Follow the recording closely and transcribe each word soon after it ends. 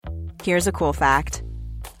Here's a cool fact.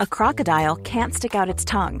 A crocodile can't stick out its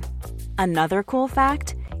tongue. Another cool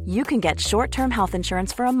fact, you can get short-term health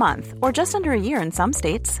insurance for a month or just under a year in some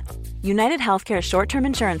states. United Healthcare short-term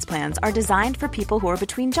insurance plans are designed for people who are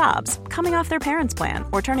between jobs, coming off their parents' plan,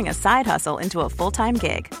 or turning a side hustle into a full-time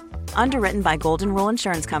gig. Underwritten by Golden Rule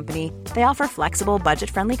Insurance Company, they offer flexible,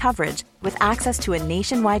 budget-friendly coverage with access to a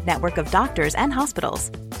nationwide network of doctors and hospitals.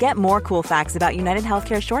 Get more cool facts about United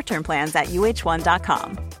Healthcare short-term plans at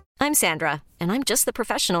uh1.com. I'm Sandra, and I'm just the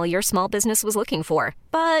professional your small business was looking for.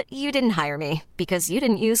 But you didn't hire me because you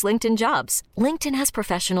didn't use LinkedIn Jobs. LinkedIn has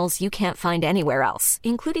professionals you can't find anywhere else,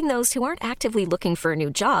 including those who aren't actively looking for a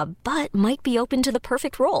new job, but might be open to the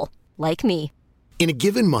perfect role, like me. In a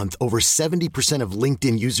given month, over 70% of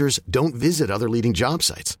LinkedIn users don't visit other leading job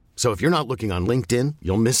sites. So if you're not looking on LinkedIn,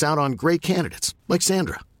 you'll miss out on great candidates like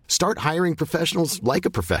Sandra. Start hiring professionals like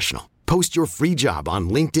a professional. Post your free job on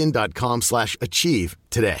linkedin.com/achieve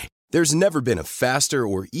today. There's never been a faster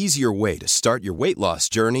or easier way to start your weight loss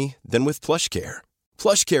journey than with PlushCare.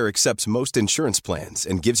 PlushCare accepts most insurance plans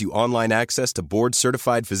and gives you online access to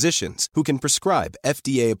board-certified physicians who can prescribe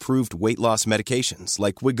FDA-approved weight loss medications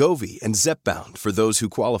like Wegovy and Zepbound for those who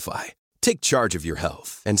qualify. Take charge of your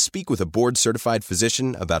health and speak with a board-certified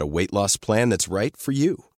physician about a weight loss plan that's right for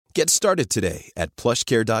you. Get started today at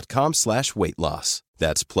plushcare.com/weight loss.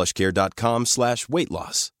 That's plushcare.com/weight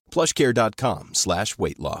loss.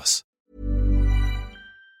 plushcare.com/weight loss.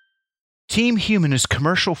 Team Human is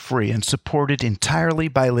commercial-free and supported entirely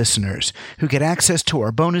by listeners who get access to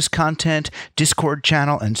our bonus content, Discord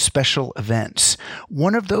channel, and special events.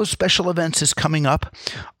 One of those special events is coming up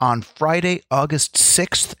on Friday, August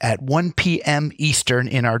 6th at 1 p.m. Eastern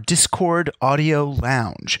in our Discord audio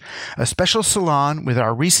lounge, a special salon with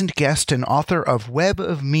our recent guest and author of Web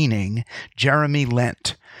of Meaning, Jeremy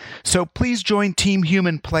Lent. So please join Team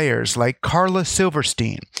Human players like Carla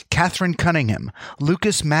Silverstein, Catherine Cunningham,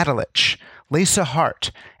 Lucas Matalich, Lisa Hart,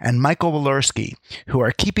 and Michael Walorski, who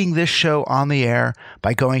are keeping this show on the air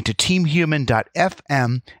by going to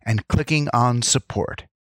teamhuman.fm and clicking on support.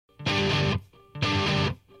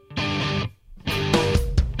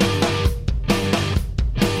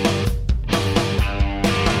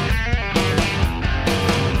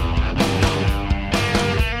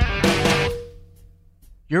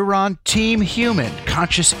 You're on Team Human,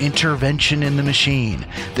 Conscious Intervention in the Machine.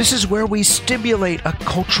 This is where we stimulate a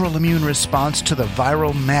cultural immune response to the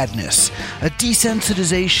viral madness, a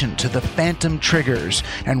desensitization to the phantom triggers,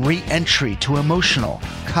 and re-entry to emotional,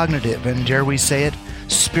 cognitive, and dare we say it,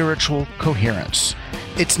 spiritual coherence.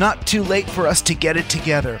 It's not too late for us to get it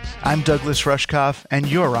together. I'm Douglas Rushkoff, and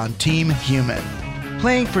you're on Team Human.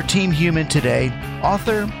 Playing for Team Human today,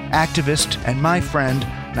 author, activist, and my friend,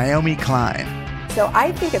 Naomi Klein. So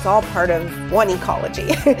I think it's all part of one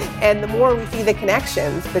ecology. And the more we see the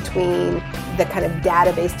connections between the kind of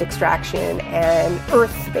data-based extraction and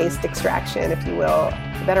earth-based extraction, if you will,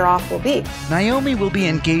 the better off we'll be. Naomi will be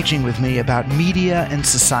engaging with me about media and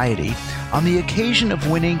society on the occasion of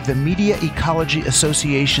winning the Media Ecology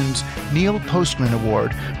Association's Neil Postman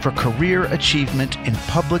Award for Career Achievement in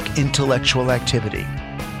Public Intellectual Activity.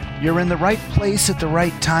 You're in the right place at the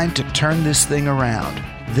right time to turn this thing around.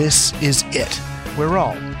 This is it. We're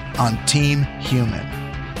all on Team Human.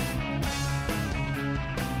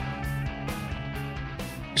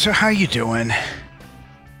 So how you doing?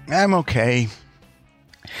 I'm okay.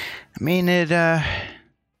 I mean, it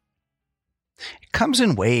comes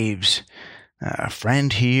in waves. A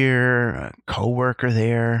friend here, a coworker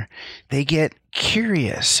there, they get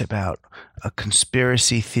curious about a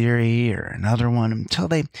conspiracy theory or another one until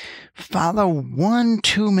they follow one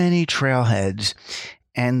too many trailheads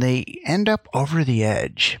and they end up over the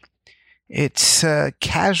edge. It's a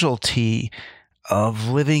casualty of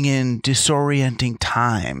living in disorienting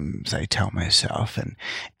times, I tell myself, and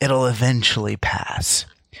it'll eventually pass.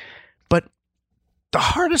 But the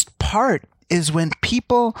hardest part is when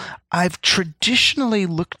people I've traditionally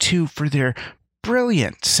looked to for their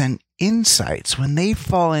brilliance and insights, when they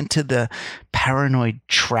fall into the paranoid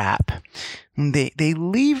trap. They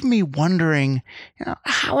leave me wondering,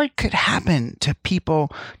 how it could happen to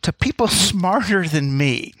people smarter than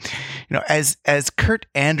me. As Kurt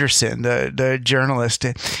Anderson, the journalist,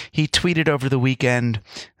 he tweeted over the weekend.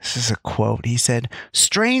 This is a quote. He said,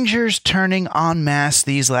 "Strangers turning en masse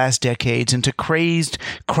these last decades into crazed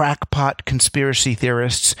crackpot conspiracy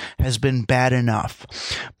theorists has been bad enough.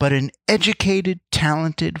 But an educated,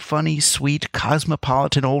 talented, funny, sweet,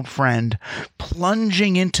 cosmopolitan old friend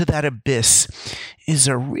plunging into that abyss is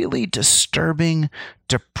a really disturbing,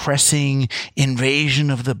 depressing invasion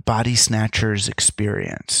of the body snatchers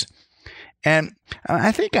experience." And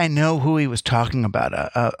I think I know who he was talking about,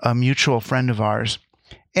 a mutual friend of ours.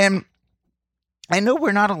 And I know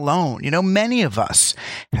we're not alone. Many of us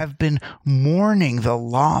have been mourning the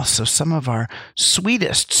loss of some of our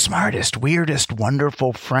sweetest, smartest, weirdest,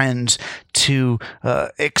 wonderful friends to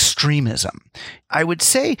extremism. I would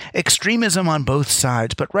say extremism on both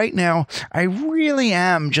sides, but right now I really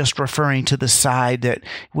am just referring to the side that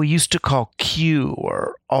we used to call Q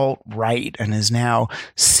or alt-right and is now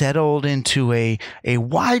settled into a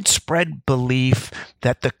widespread belief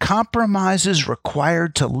that the compromises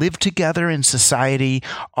required to live together in society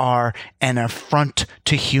are an affront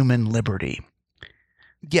to human liberty.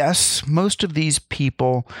 Yes, most of these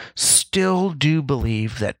people still do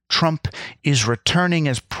believe that Trump is returning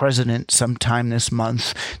as president sometime this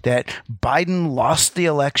month, that Biden lost the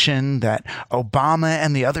election, that Obama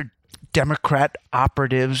and the other Democrat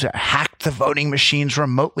operatives hacked the voting machines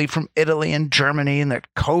remotely from Italy and Germany, and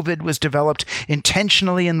that COVID was developed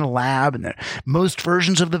intentionally in the lab, and that most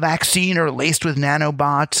versions of the vaccine are laced with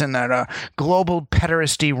nanobots, and that a global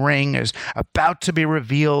pederasty ring is about to be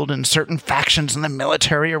revealed, and certain factions in the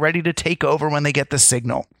military are ready to take over when they get the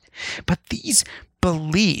signal. But these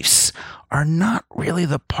beliefs are not really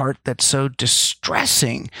the part that's so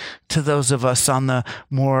distressing to those of us on the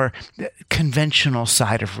more conventional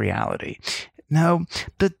side of reality. Now,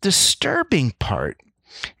 the disturbing part,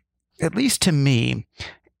 at least to me,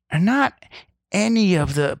 are not any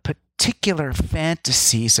of the particular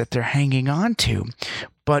fantasies that they're hanging on to,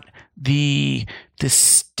 but the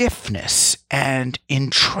stiffness and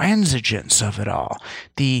intransigence of it all,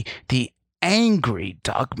 the angry,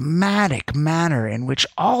 dogmatic manner in which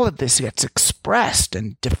all of this gets expressed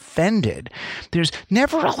and defended. There's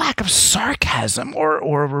never a lack of sarcasm or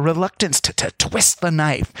a reluctance to twist the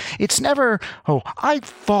knife. It's never, I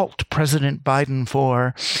fault President Biden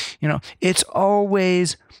for, it's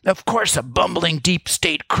always, of course, a bumbling deep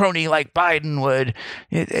state crony like Biden would.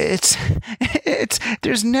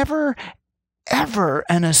 There's never ever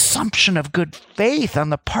an assumption of good faith on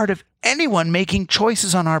the part of anyone making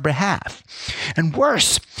choices on our behalf. And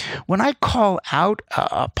worse, when I call out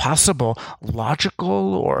a possible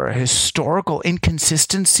logical or historical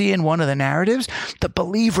inconsistency in one of the narratives, the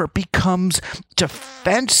believer becomes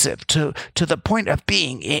defensive to the point of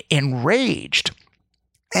being enraged.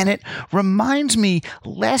 And it reminds me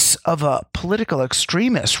less of a political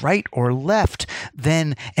extremist, right or left,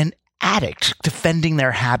 than an addict defending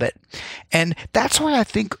their habit. And that's why I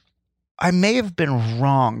think I may have been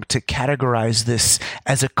wrong to categorize this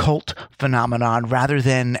as a cult phenomenon rather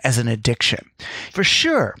than as an addiction. For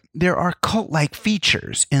sure, there are cult-like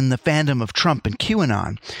features in the fandom of Trump and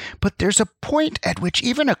QAnon, but there's a point at which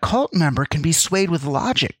even a cult member can be swayed with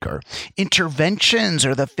logic or interventions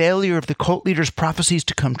or the failure of the cult leader's prophecies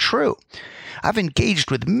to come true. I've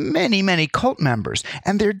engaged with many, many cult members,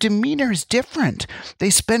 and their demeanor is different.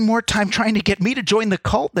 They spend more time trying to get me to join the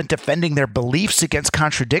cult than defending their beliefs against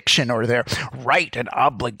contradiction or their right and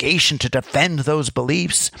obligation to defend those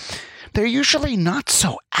beliefs. They're usually not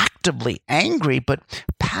so actively angry, but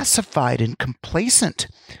pacified and complacent.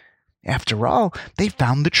 After all, they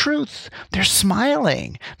found the truth. They're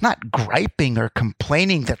smiling, not griping or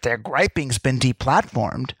complaining that their griping's been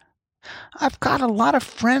deplatformed. I've got a lot of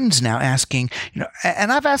friends now asking,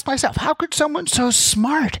 and I've asked myself, how could someone so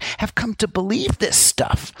smart have come to believe this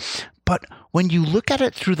stuff? But when you look at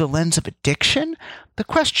it through the lens of addiction, the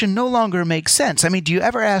question no longer makes sense. I mean, do you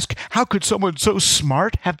ever ask, how could someone so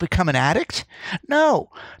smart have become an addict? No,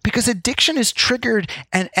 because addiction is triggered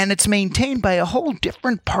and it's maintained by a whole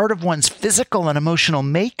different part of one's physical and emotional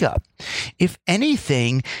makeup. If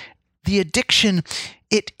anything, the addiction,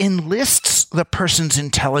 it enlists the person's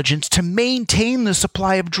intelligence to maintain the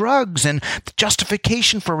supply of drugs and the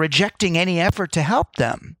justification for rejecting any effort to help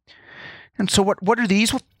them. And so what are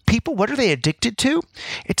these people? What are they addicted to?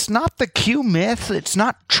 It's not the Q myth, it's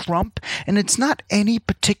not Trump, and it's not any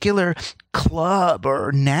particular club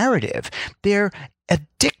or narrative. They're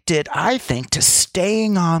addicted, I think, to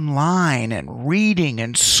staying online and reading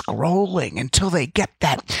and scrolling until they get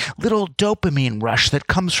that little dopamine rush that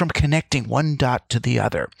comes from connecting one dot to the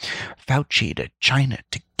other. Fauci to China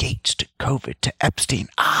to Gates to COVID to Epstein.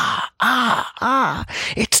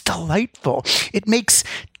 It's delightful. It makes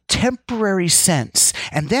temporary sense.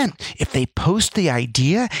 And then if they post the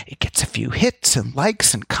idea, it gets a few hits and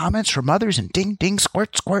likes and comments from others and ding, ding,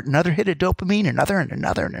 squirt, squirt, another hit of dopamine, another and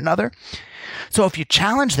another and another. So if you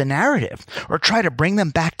challenge the narrative or try to bring them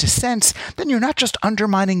back to sense, then you're not just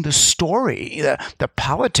undermining the story, the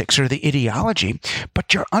politics or the ideology,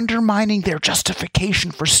 but you're undermining their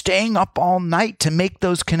justification for staying up all night to make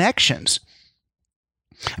those connections.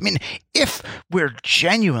 I mean, if we're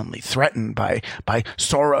genuinely threatened by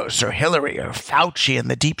Soros or Hillary or Fauci and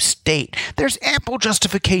the deep state, there's ample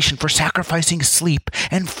justification for sacrificing sleep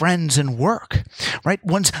and friends and work, right?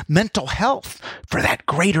 One's mental health for that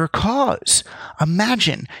greater cause.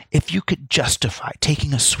 Imagine if you could justify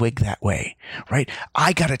taking a swig that way, right?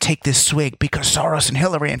 I got to take this swig because Soros and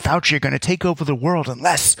Hillary and Fauci are going to take over the world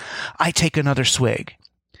unless I take another swig.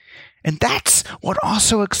 And that's what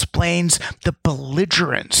also explains the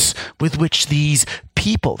belligerence with which these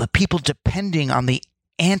people, the people depending on the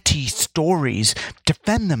anti-stories,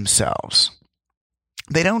 defend themselves.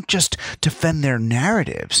 They don't just defend their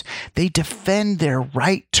narratives, they defend their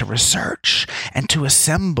right to research and to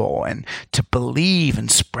assemble and to believe and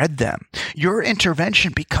spread them. Your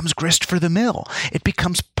intervention becomes grist for the mill. It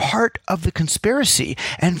becomes part of the conspiracy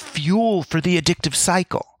and fuel for the addictive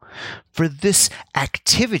cycle. For this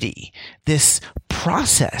activity, this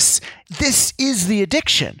process, this is the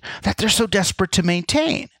addiction that they're so desperate to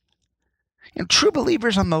maintain. And true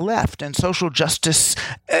believers on the left and social justice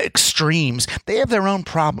extremes, they have their own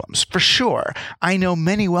problems, for sure. I know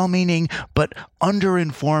many well-meaning but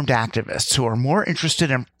underinformed activists who are more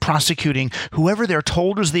interested in prosecuting whoever they're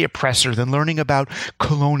told is the oppressor than learning about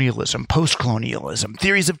colonialism, post-colonialism,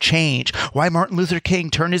 theories of change, why Martin Luther King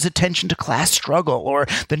turned his attention to class struggle, or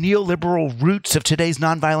the neoliberal roots of today's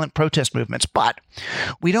nonviolent protest movements. But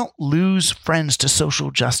we don't lose friends to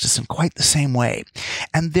social justice in quite the same way.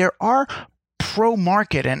 And there are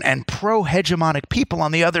pro-market and pro-hegemonic people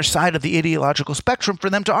on the other side of the ideological spectrum for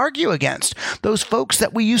them to argue against, those folks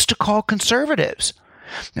that we used to call conservatives.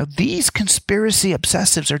 Now, these conspiracy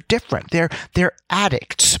obsessives are different. They're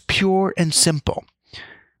addicts, pure and simple.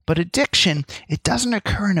 But addiction, it doesn't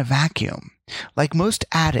occur in a vacuum. Like most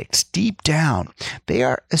addicts, deep down, they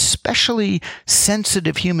are especially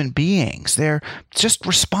sensitive human beings. They're just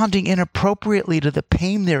responding inappropriately to the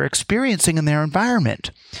pain they're experiencing in their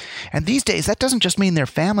environment. And these days, that doesn't just mean their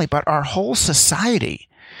family, but our whole society.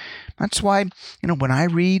 That's why, when I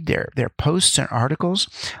read their posts and articles,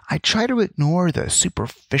 I try to ignore the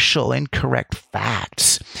superficial, incorrect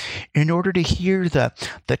facts in order to hear the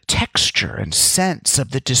texture and sense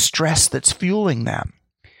of the distress that's fueling them.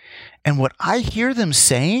 And what I hear them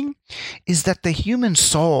saying is that the human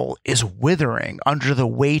soul is withering under the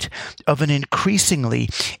weight of an increasingly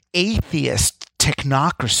atheist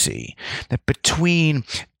technocracy, that between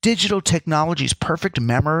digital technology's perfect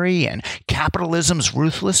memory and capitalism's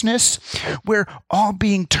ruthlessness, we're all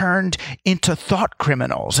being turned into thought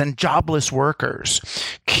criminals and jobless workers.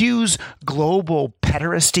 Q's global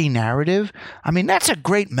pederasty narrative, that's a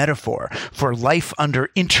great metaphor for life under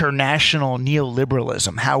international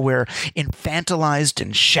neoliberalism, how we're infantilized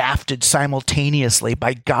and shafted simultaneously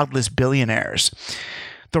by godless billionaires.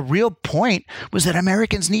 The real point was that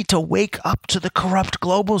Americans need to wake up to the corrupt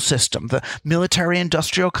global system, the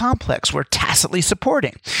military-industrial complex we're tacitly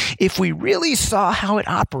supporting. If we really saw how it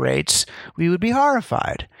operates, we would be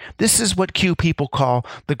horrified. This is what Q people call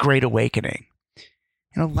the Great Awakening.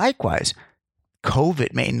 Likewise,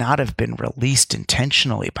 COVID may not have been released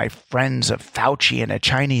intentionally by friends of Fauci in a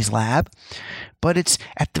Chinese lab, but it's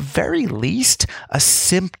at the very least a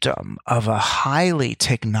symptom of a highly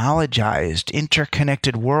technologized,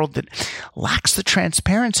 interconnected world that lacks the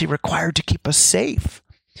transparency required to keep us safe.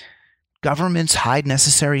 Governments hide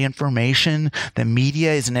necessary information, the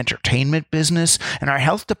media is an entertainment business, and our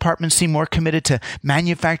health departments seem more committed to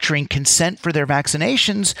manufacturing consent for their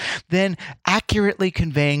vaccinations than accurately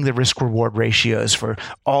conveying the risk-reward ratios for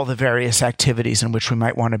all the various activities in which we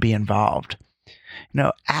might want to be involved.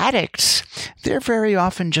 Addicts, they're very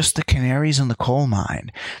often just the canaries in the coal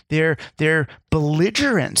mine. Their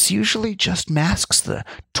belligerence usually just masks the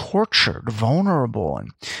tortured, vulnerable,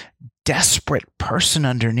 and desperate person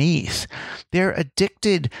underneath. They're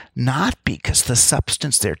addicted not because the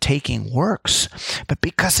substance they're taking works, but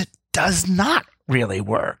because it does not really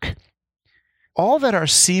work. All that our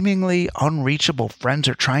seemingly unreachable friends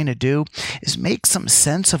are trying to do is make some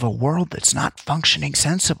sense of a world that's not functioning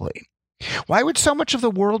sensibly. Why would so much of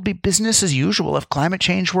the world be business as usual if climate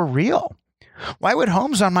change were real? Why would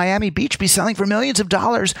homes on Miami Beach be selling for millions of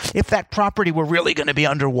dollars if that property were really going to be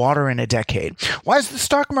underwater in a decade? Why is the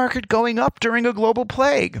stock market going up during a global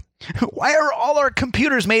plague? Why are all our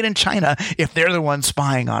computers made in China if they're the ones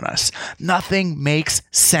spying on us? Nothing makes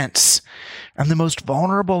sense. And the most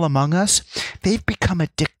vulnerable among us, they've become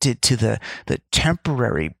addicted to the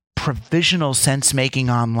temporary, provisional sense-making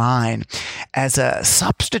online as a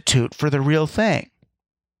substitute for the real thing.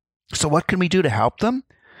 So what can we do to help them?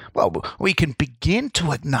 Well, we can begin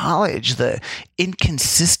to acknowledge the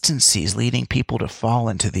inconsistencies leading people to fall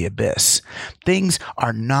into the abyss. Things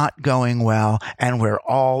are not going well, and we're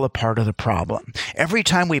all a part of the problem. Every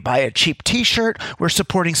time we buy a cheap t-shirt, we're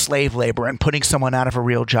supporting slave labor and putting someone out of a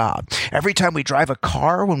real job. Every time we drive a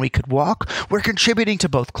car when we could walk, we're contributing to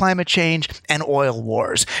both climate change and oil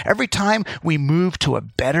wars. Every time we move to a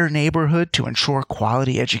better neighborhood to ensure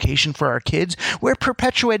quality education for our kids, we're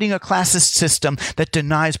perpetuating a classist system that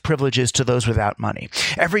denies privileges to those without money.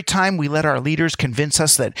 Every time we let our leaders convince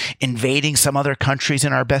us that invading some other countries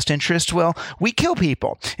in our best interest, well, we kill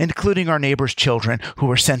people, including our neighbors' children who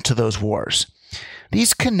were sent to those wars.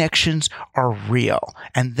 These connections are real,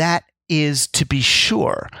 and that is, to be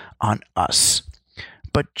sure, on us.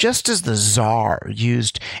 But just as the Tsar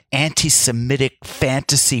used anti-Semitic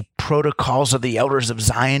fantasy protocols of the Elders of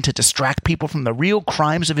Zion to distract people from the real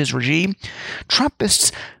crimes of his regime,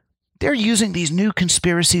 Trumpists, they're using these new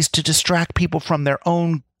conspiracies to distract people from their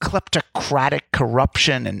own kleptocratic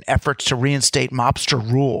corruption and efforts to reinstate mobster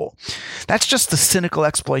rule. That's just the cynical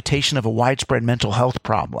exploitation of a widespread mental health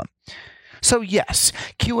problem. So yes,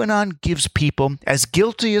 QAnon gives people, as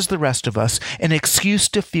guilty as the rest of us, an excuse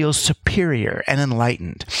to feel superior and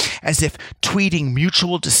enlightened, as if tweeting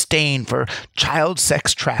mutual disdain for child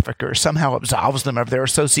sex traffickers somehow absolves them of their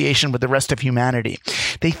association with the rest of humanity.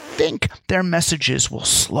 They think their messages will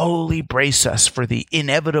slowly brace us for the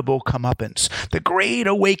inevitable comeuppance, the great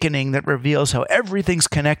awakening that reveals how everything's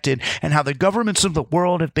connected and how the governments of the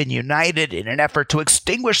world have been united in an effort to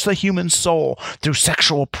extinguish the human soul through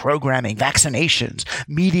sexual programming, vaccinations,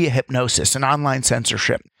 media hypnosis, and online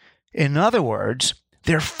censorship. In other words,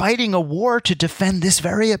 they're fighting a war to defend this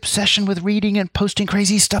very obsession with reading and posting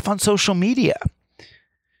crazy stuff on social media.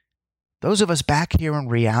 Those of us back here in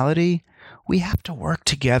reality, we have to work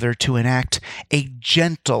together to enact a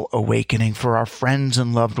gentle awakening for our friends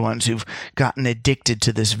and loved ones who've gotten addicted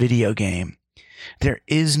to this video game. There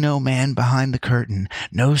is no man behind the curtain,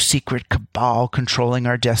 no secret cabal controlling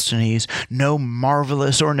our destinies, no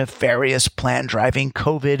marvelous or nefarious plan driving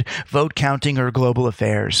COVID, vote counting, or global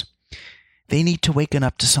affairs. They need to waken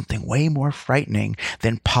up to something way more frightening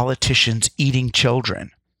than politicians eating children.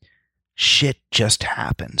 Shit just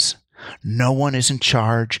happens. No one is in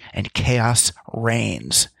charge, and chaos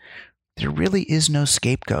reigns. There really is no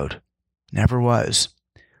scapegoat. Never was.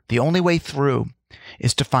 The only way through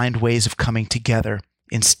is to find ways of coming together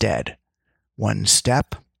instead, one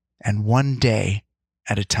step and one day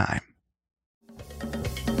at a time.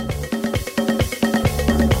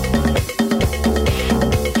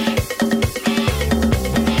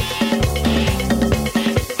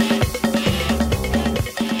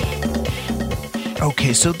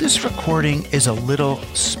 Okay, so this recording is a little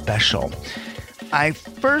special. I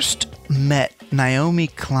first met Naomi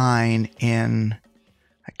Klein in,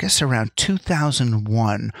 I guess, around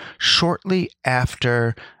 2001, shortly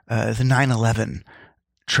after the 9/11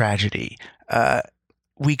 tragedy.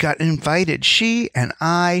 We got invited, she and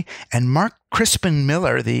I and Mark Crispin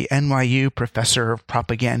Miller, the NYU professor of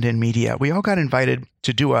propaganda and media, we all got invited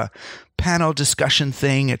to do a panel discussion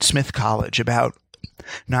thing at Smith College about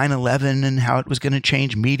 9/11 and how it was going to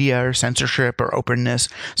change media or censorship or openness,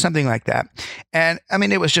 something like that. And I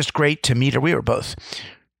mean, it was just great to meet her. We were both,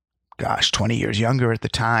 20 years younger at the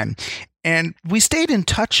time. And we stayed in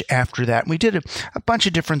touch after that. We did a bunch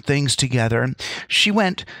of different things together. She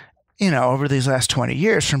went, over these last 20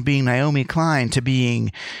 years from being Naomi Klein to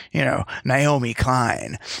being, Naomi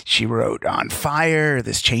Klein. She wrote On Fire,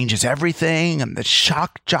 This Changes Everything, and The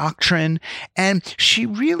Shock Doctrine. And she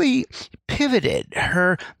really pivoted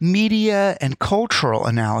her media and cultural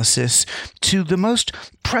analysis to the most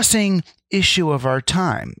pressing issue of our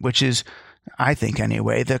time, which is, I think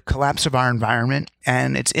anyway, the collapse of our environment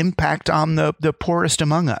and its impact on the poorest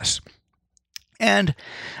among us. And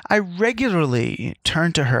I regularly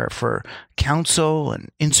turn to her for counsel and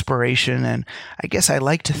inspiration, and I guess I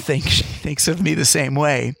like to think she thinks of me the same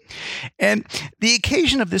way. And the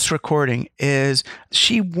occasion of this recording is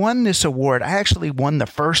she won this award. I actually won the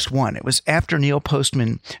first one. It was after Neil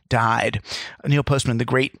Postman died. Neil Postman, the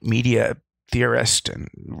great media theorist and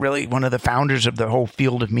really one of the founders of the whole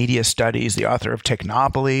field of media studies, the author of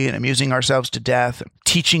Technopoly and Amusing Ourselves to Death,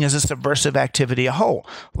 Teaching as a Subversive Activity, a whole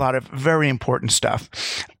lot of very important stuff.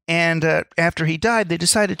 And after he died, they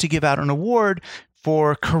decided to give out an award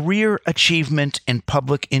for career achievement in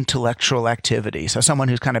public intellectual activity. So someone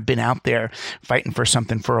who's kind of been out there fighting for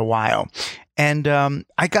something for a while. And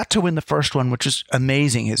I got to win the first one, which was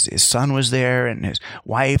amazing. His son was there, and his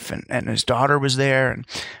wife and his daughter was there. And,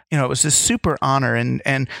 it was this super honor.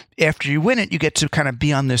 And after you win it, you get to kind of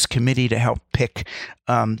be on this committee to help pick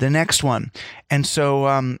the next one. And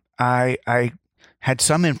so I had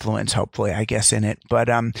some influence, hopefully, I guess, in it. But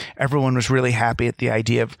everyone was really happy at the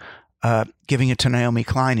idea of giving it to Naomi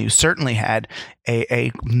Klein, who certainly had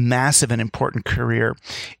a massive and important career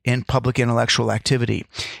in public intellectual activity.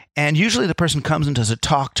 And usually the person comes and does a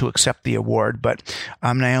talk to accept the award, but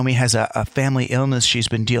Naomi has a family illness she's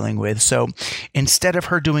been dealing with. So instead of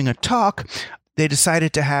her doing a talk, they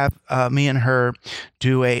decided to have me and her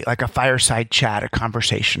do a fireside chat, a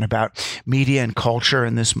conversation about media and culture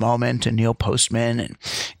in this moment, and Neil Postman and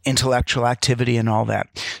intellectual activity and all that.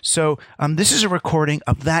 So this is a recording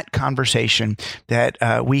of that conversation that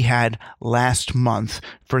we had last month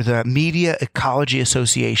for the Media Ecology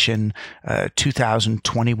Association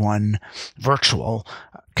 2021 virtual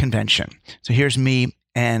convention. So here's me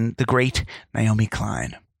and the great Naomi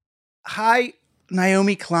Klein. Hi,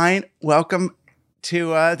 Naomi Klein. Welcome to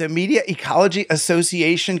the Media Ecology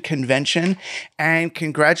Association convention, and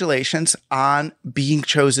congratulations on being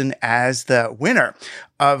chosen as the winner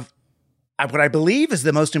of what I believe is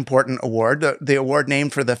the most important award, the award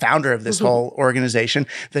named for the founder of this whole organization,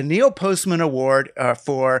 the Neil Postman Award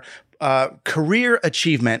for Career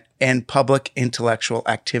Achievement in Public Intellectual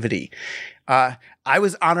Activity. I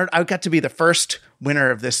was honored. I got to be the first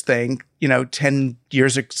winner of this thing, 10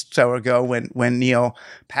 years or so ago when Neil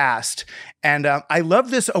passed. And I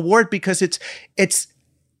love this award because it's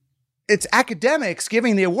academics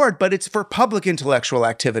giving the award, but it's for public intellectual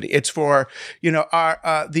activity. It's for,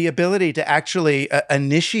 our the ability to actually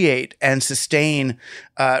initiate and sustain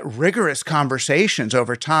rigorous conversations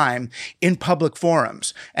over time in public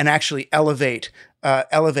forums and actually elevate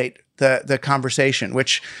the conversation,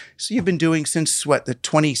 which you've been doing since the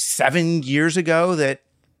 27 years ago that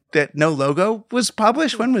No Logo was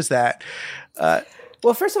published. When was that?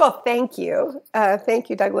 Well, first of all, thank you. Thank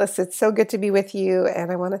you, Douglas. It's so good to be with you.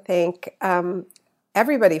 And I want to thank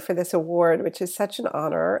everybody for this award, which is such an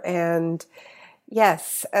honor. And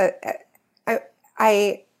yes, and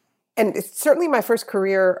it's certainly my first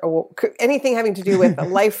career award, anything having to do with a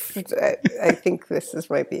life. I think this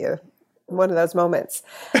might be one of those moments.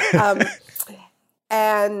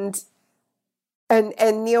 And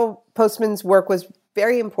Neil Postman's work was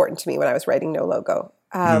very important to me when I was writing No Logo.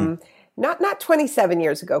 Not 27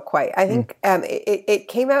 years ago quite. I think it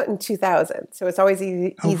came out in 2000, so it's always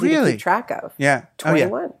easy to keep track of. Yeah.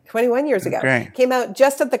 21 years ago. Great. Came out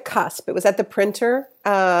just at the cusp. It was at the printer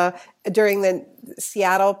during the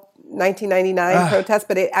Seattle 1999 protest,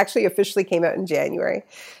 but it actually officially came out in January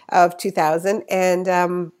of 2000.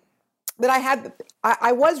 And but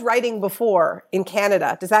I was writing before in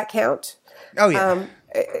Canada. Does that count? Oh, yeah.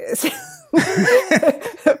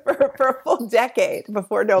 For a full decade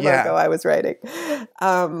before No Logo, I was writing.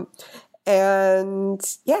 And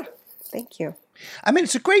yeah, thank you. I mean,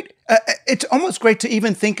 it's almost great to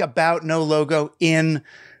even think about No Logo in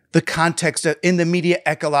the context in the media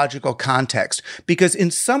ecological context, because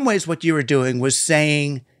in some ways what you were doing was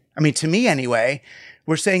saying, I mean, to me anyway,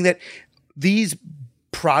 we're saying that these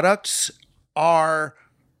products are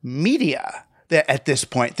media. At this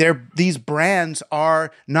point, these brands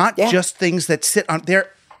are not just things that sit on there,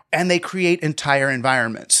 and they create entire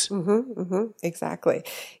environments. Exactly.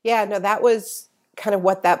 Yeah, no, that was kind of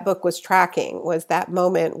what that book was tracking, was that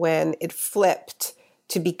moment when it flipped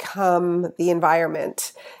to become the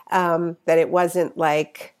environment, that it wasn't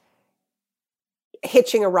like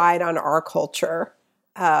hitching a ride on our culture,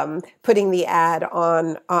 putting the ad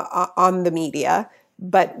on the media,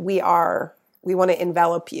 but we want to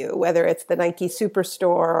envelop you, whether it's the Nike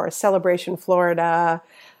Superstore or Celebration Florida,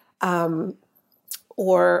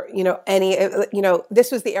 or,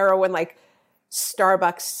 this was the era when like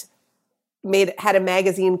Starbucks had a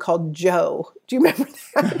magazine called Joe. Do you remember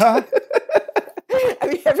that? I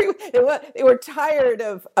mean, they were tired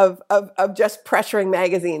of just pressuring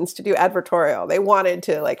magazines to do advertorial. They wanted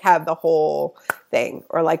to like have the whole thing,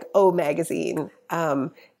 or like O Magazine,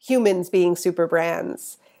 humans being super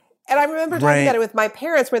brands. And I remember talking about it with my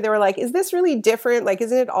parents, where they were like, is this really different? Like,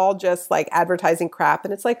 isn't it all just like advertising crap?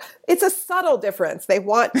 And it's like, it's a subtle difference. They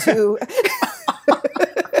want to.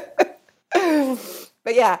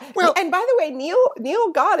 But yeah. Well, and by the way,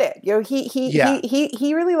 Neil got it.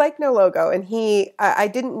 He really liked No Logo, and I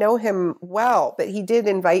didn't know him well, but he did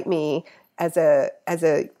invite me as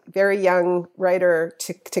a very young writer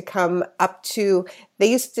to come up to. They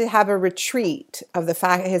used to have a retreat of his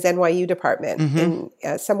NYU department in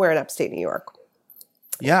somewhere in upstate New York.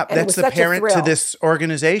 Yeah, and that's the parent to this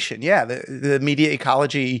organization. Yeah, the media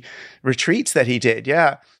ecology retreats that he did.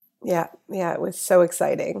 Yeah, it was so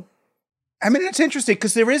exciting. I mean, it's interesting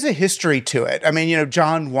because there is a history to it. I mean,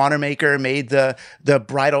 John Wanamaker made the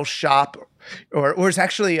bridal shop or it's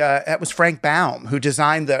actually that was Frank Baum who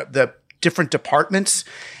designed the different departments,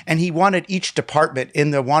 and he wanted each department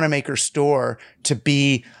in the Wanamaker store to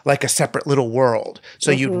be like a separate little world.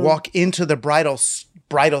 So you'd walk into the bridal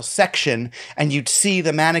section and you'd see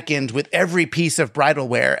the mannequins with every piece of bridal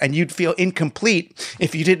wear, and you'd feel incomplete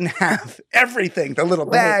if you didn't have everything, the little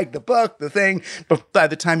bag, the book, the thing, but by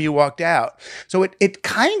the time you walked out. So it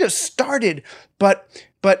kind of started, but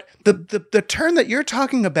the turn that you're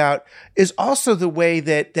talking about is also the way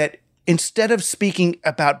that instead of speaking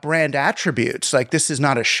about brand attributes, like this is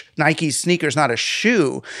not Nike sneakers, not a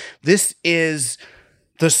shoe, this is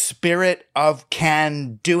the spirit of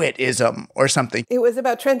can-do-it-ism or something. It was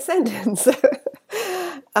about transcendence.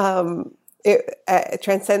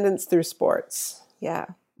 Transcendence through sports. Yeah.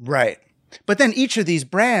 Right. But then each of these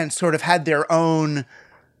brands sort of had their own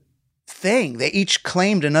thing. They each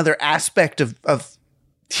claimed another aspect of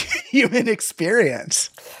human experience.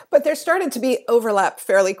 But there started to be overlap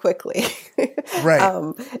fairly quickly.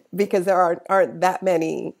 Right. Because there aren't that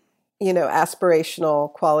many,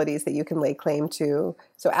 aspirational qualities that you can lay claim to.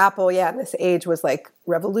 So Apple, in this age was like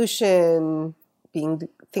revolution,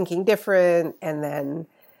 thinking different. And then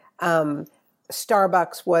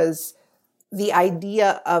Starbucks was the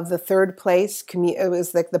idea of the third place. It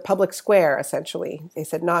was like the public square, essentially. They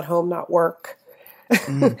said, not home, not work.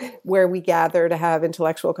 Where we gather to have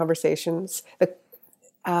intellectual conversations.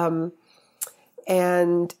 And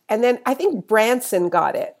then I think Branson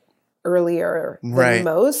got it earlier than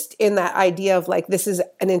most in that idea of like, this is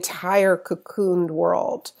an entire cocooned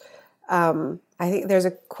world. I think there's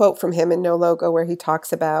a quote from him in No Logo where he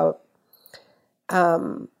talks about,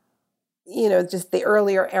 just the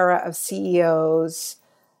earlier era of CEOs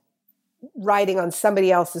riding on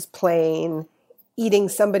somebody else's plane, eating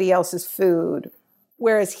somebody else's food,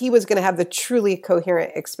 whereas he was going to have the truly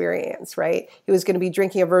coherent experience, right? He was going to be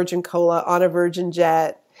drinking a virgin cola on a virgin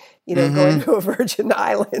jet, going to a virgin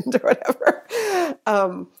island or whatever.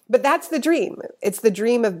 But that's the dream. It's the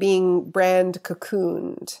dream of being brand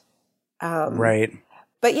cocooned. Right.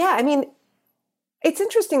 But it's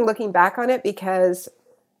interesting looking back on it because,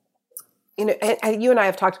 and you and I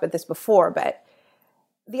have talked about this before, but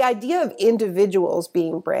the idea of individuals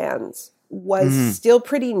being brands was still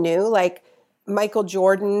pretty new. Like, Michael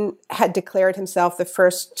Jordan had declared himself the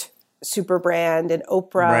first super brand, and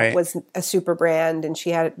Oprah was a super brand, and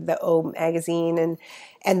she had the O magazine,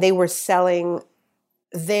 and they were selling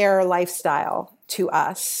their lifestyle to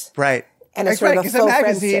us. Right. And a sort of a faux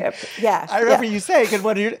friendship. Yeah. I remember you saying,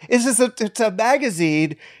 it's a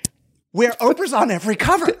magazine where Oprah's on every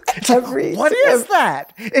cover. What is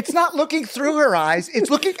that? It's not looking through her eyes. It's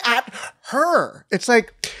looking at her. It's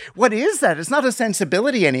like, what is that? It's not a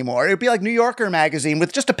sensibility anymore. It'd be like New Yorker magazine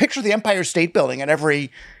with just a picture of the Empire State Building at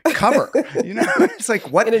every cover. It's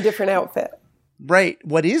like, what? In a different outfit. Right.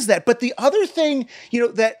 What is that? But the other thing,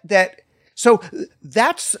 so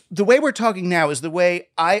that's the way we're talking now is the way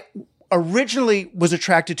I originally was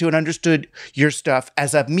attracted to and understood your stuff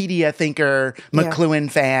as a media thinker,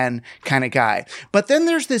 McLuhan fan kind of guy. But then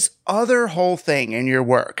there's this other whole thing in your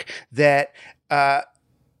work that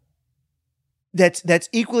that's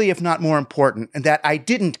equally, if not more important, and that I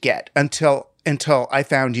didn't get until I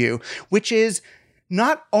found you, which is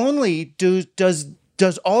not only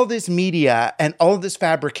does all this media and all of this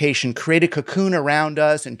fabrication create a cocoon around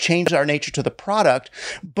us and change our nature to the product,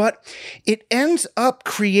 but it ends up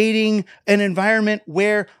creating an environment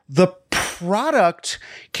where the product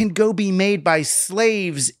can go be made by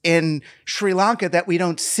slaves in Sri Lanka that we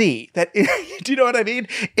don't see. Do you know what I mean?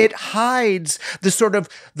 It hides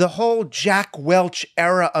the whole Jack Welch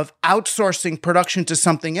era of outsourcing production to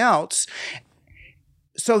something else,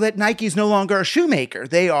 so that Nike's no longer a shoemaker.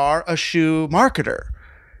 They are a shoe marketer.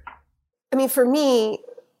 I mean, for me,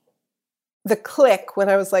 the click when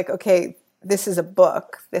I was like, okay, this is a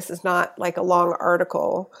book, this is not like a long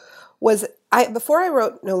article, was before I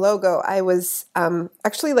wrote No Logo, I was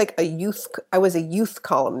actually like I was a youth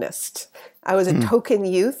columnist. I was a token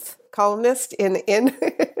youth columnist in in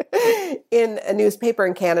a newspaper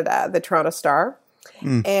in Canada, the Toronto Star.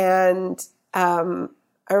 And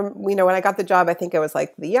when I got the job, I think I was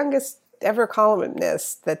like the youngest ever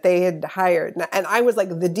columnist that they had hired. And I was like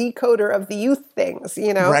the decoder of the youth things,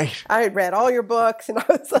 Right. I had read all your books and I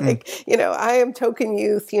was like, I am token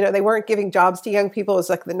youth. They weren't giving jobs to young people. It was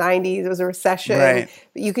like the 90s. It was a recession. Right.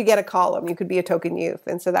 But you could get a column. You could be a token youth.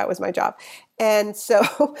 And so that was my job. And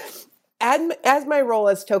so as my role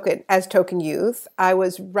as token youth, I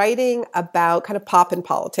was writing about kind of pop and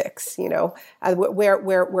politics,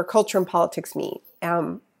 where culture and politics meet.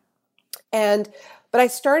 And But I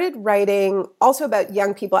started writing also about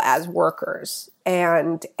young people as workers.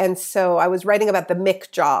 And so I was writing about the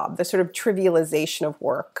Mick job, the sort of trivialization of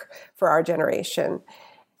work for our generation.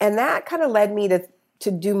 And that kind of led me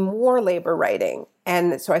to do more labor writing.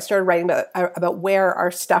 And so I started writing about where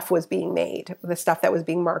our stuff was being made, the stuff that was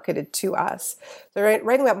being marketed to us. So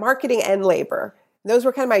writing about marketing and labor. Those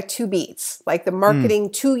were kind of my two beats, like the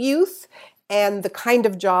marketing to youth and the kind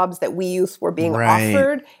of jobs that we youth were being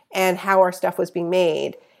offered and how our stuff was being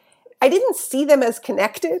made. I didn't see them as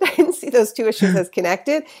connected. I didn't see those two issues as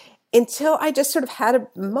connected until I just sort of had a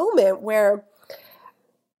moment where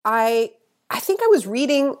I think I was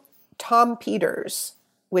reading Tom Peters,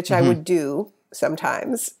 which I would do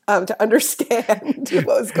sometimes to understand what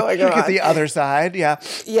was going on. Look at the other side, yeah.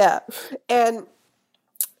 Yeah. And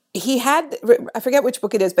he had, I forget which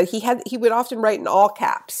book it is, but he would often write in all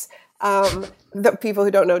caps. The people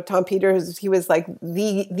who don't know Tom Peters, he was like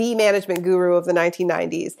the management guru of the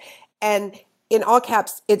 1990s. And in all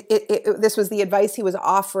caps, this was the advice he was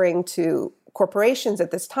offering to corporations at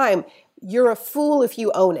this time. You're a fool if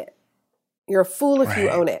you own it. You're a fool if you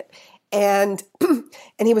own it. And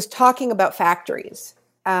he was talking about factories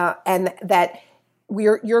and that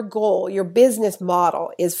your goal, your business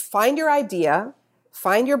model is find your idea,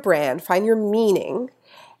 find your brand, find your meaning,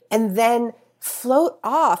 and then float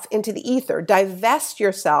off into the ether, divest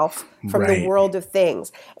yourself from the world of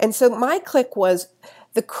things. And so my click was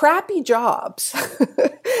the crappy jobs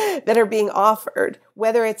that are being offered,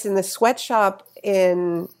 whether it's in the sweatshop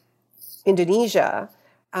in Indonesia,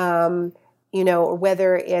 or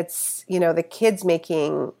whether it's, the kids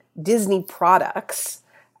making Disney products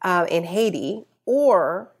in Haiti,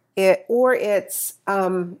 or it's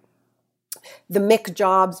the Mick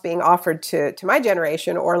jobs being offered to my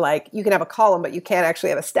generation, or like you can have a column, but you can't actually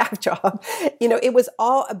have a staff job. It was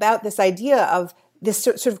all about this idea of this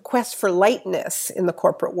sort of quest for lightness in the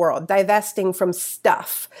corporate world, divesting from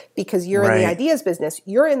stuff because you're in the ideas business,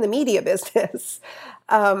 you're in the media business.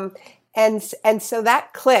 And so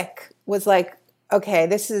that click was like, okay,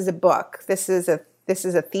 this is a book. This is a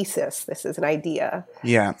thesis. This is an idea.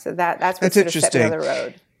 Yeah. So that's what sort of set me on the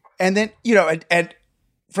road. And then, and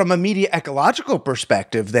from a media ecological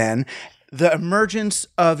perspective, then the emergence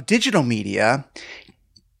of digital media,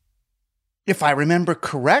 if I remember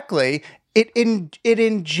correctly, it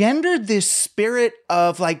engendered this spirit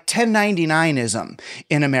of like 1099ism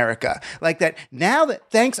in America. Like that now that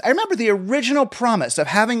I remember the original promise of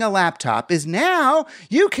having a laptop is now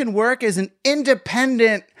you can work as an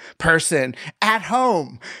independent person at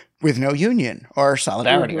home with no union or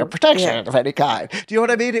solidarity or protection of any kind. Do you know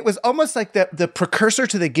what I mean? It was almost like the precursor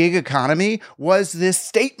to the gig economy was this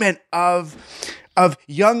statement of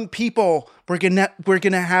young people, we're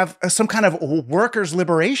gonna have some kind of workers'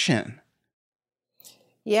 liberation.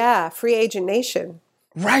 Yeah, free agent nation.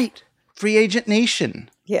 Right. Free agent nation.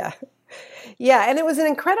 Yeah. Yeah, and it was an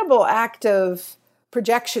incredible act of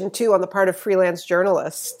projection, too, on the part of freelance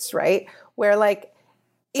journalists, right? Where, like,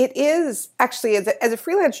 it is actually, as a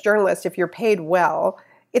freelance journalist, if you're paid well,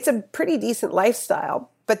 it's a pretty decent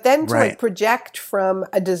lifestyle. But then to like project from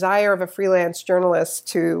a desire of a freelance journalist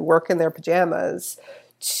to work in their pajamas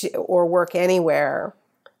or work anywhere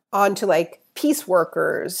onto, like, piece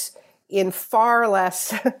workers in far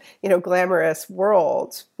less, glamorous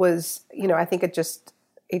worlds was, I think it just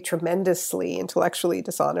a tremendously intellectually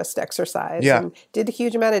dishonest exercise and did a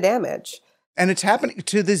huge amount of damage. And it's happening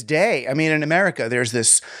to this day. I mean, in America,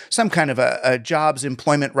 there's some kind of a Jobs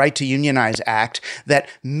Employment Right to Unionize Act that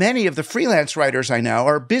many of the freelance writers I know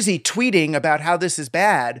are busy tweeting about how this is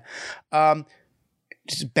bad.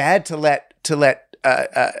 It's bad to let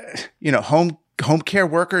home care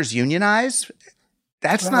workers unionize.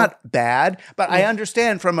 That's not bad, but I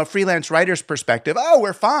understand from a freelance writer's perspective,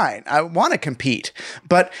 we're fine. I want to compete.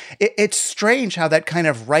 But it's strange how that kind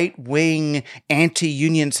of right-wing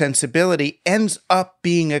anti-union sensibility ends up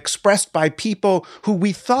being expressed by people who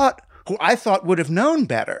I thought would have known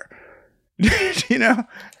better.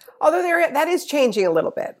 Although that is changing a little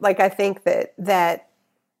bit. Like, I think that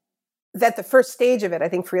the first stage of it, I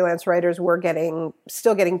think freelance writers were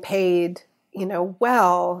still getting paid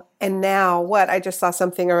well, and now what? I just saw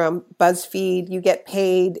something around BuzzFeed. You get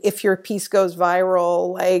paid if your piece goes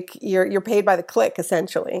viral, like you're paid by the click,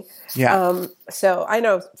 essentially. Yeah. So I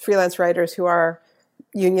know freelance writers who are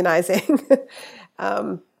unionizing,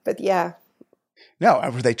 but yeah.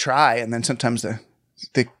 No, they try, and then sometimes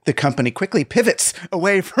the company quickly pivots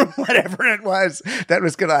away from whatever it was that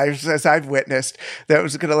was going to, as I've witnessed, that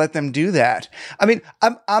was going to let them do that. I mean,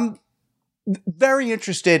 very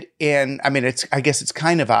interested in, I mean, I guess it's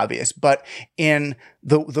kind of obvious, but in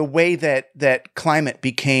the way that climate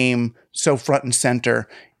became so front and center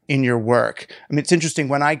in your work. I mean, it's interesting.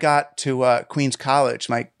 When I got to Queens College,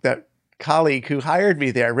 that colleague who hired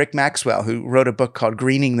me there, Rick Maxwell, who wrote a book called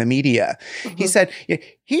Greening the Media, he said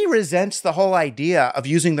he resents the whole idea of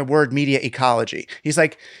using the word media ecology. He's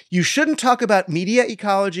like, you shouldn't talk about media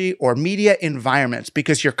ecology or media environments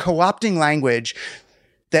because you're co-opting language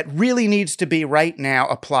that really needs to be right now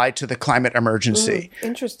applied to the climate emergency.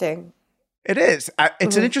 Interesting. It is.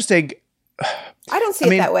 It's an interesting... I don't see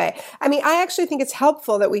it that way. I mean, I actually think it's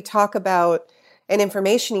helpful that we talk about an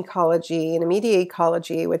information ecology and a media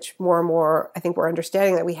ecology, which more and more, I think we're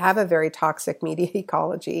understanding that we have a very toxic media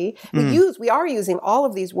ecology. We are using all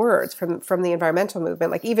of these words from the environmental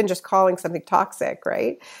movement, like even just calling something toxic,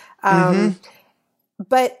 right?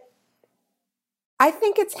 But I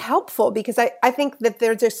think it's helpful because I think that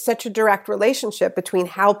there's just such a direct relationship between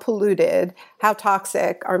how polluted, how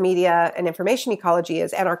toxic our media and information ecology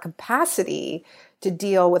is and our capacity to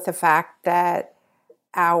deal with the fact that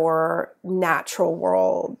our natural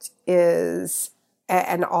world is,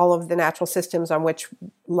 and all of the natural systems on which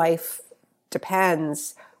life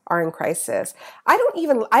depends are in crisis. I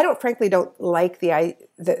frankly don't like I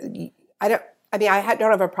don't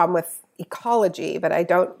have a problem with ecology, but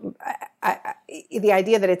the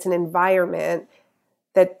idea that it's an environment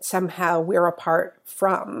that somehow we're apart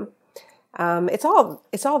from. It's all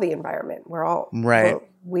the environment. We're all right.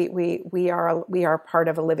 We are part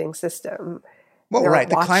of a living system. Well, right.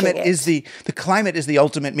 The climate is the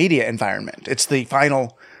ultimate media environment. It's the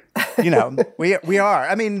final. We are.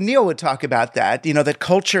 I mean, Neil would talk about that. That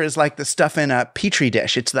culture is like the stuff in a petri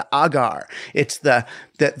dish. It's the agar. It's the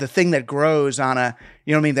thing that grows on a.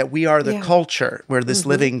 That we are the culture. We're this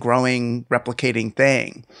living, growing, replicating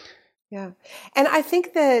thing. Yeah, and I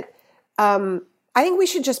think that we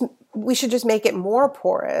should just make it more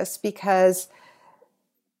porous because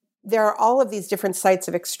there are all of these different sites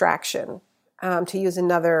of extraction. To use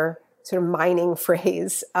another sort of mining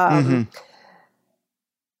phrase.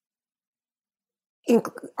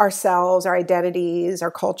 Ourselves, our identities,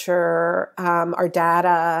 our culture, our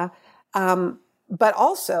data, but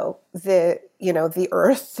also the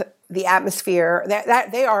earth, the atmosphere,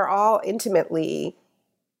 that they are all intimately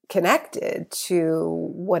connected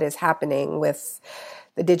to what is happening with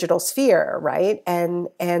the digital sphere, right?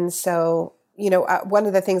 And so, one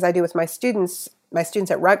of the things I do with my students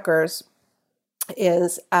at Rutgers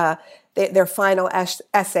is their final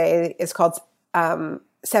essay is called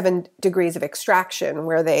 7 Degrees of Extraction,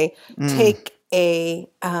 where they take it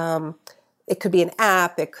could be an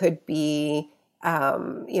app, it could be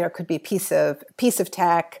it could be a piece of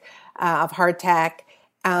tech, of hard tech,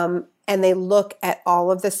 and they look at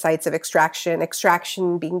all of the sites of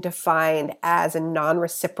extraction being defined as a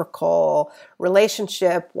non-reciprocal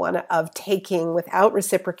relationship, one of taking without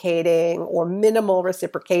reciprocating or minimal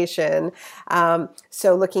reciprocation.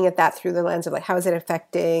 So looking at that through the lens of like, how is it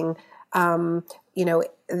affecting,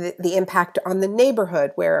 the impact on the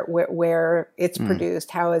neighborhood where it's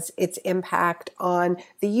produced, how is its impact on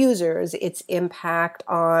the users, its impact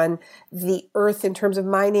on the earth in terms of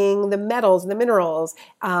mining the metals and the minerals,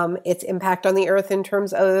 its impact on the earth in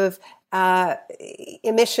terms of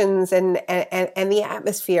emissions and the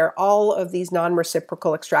atmosphere, all of these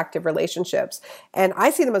non-reciprocal extractive relationships. And I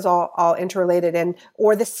see them as all interrelated,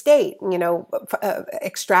 or the state,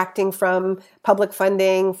 extracting from public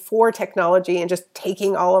funding for technology and just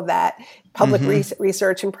taking all of that public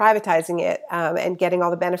research and privatizing it and getting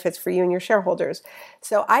all the benefits for you and your shareholders.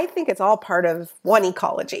 So I think it's all part of one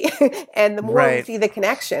ecology. And the more we see the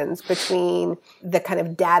connections between the kind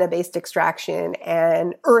of data-based extraction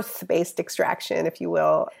and earth-based extraction, if you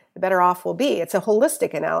will, the better off we'll be. It's a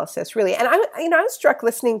holistic analysis, really. And I was struck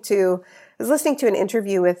listening to an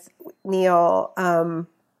interview with Neil around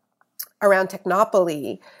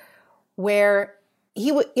Technopoly, where he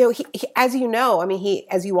as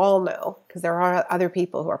you all know, because there are other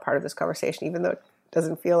people who are part of this conversation, even though it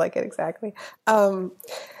doesn't feel like it exactly. I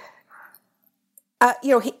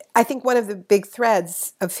think one of the big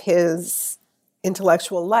threads of his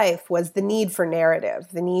intellectual life was the need for narrative,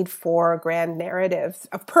 the need for a grand narrative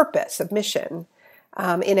of purpose, of mission,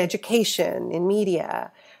 in education, in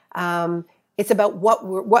media. It's about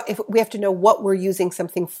if we have to know what we're using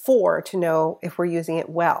something for to know if we're using it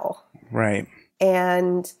well. Right.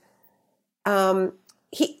 And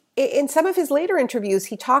he, in some of his later interviews,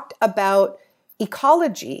 he talked about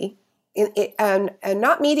ecology, and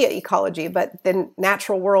not media ecology, but the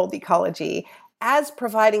natural world ecology, as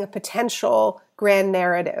providing a potential grand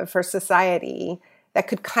narrative for society that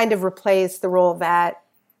could kind of replace the role that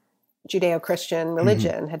Judeo-Christian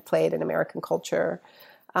religion had played in American culture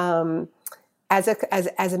as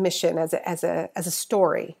a mission, as a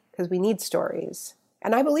story, because we need stories.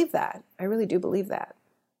 And I believe that. I really do believe that.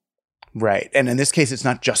 Right. And in this case, it's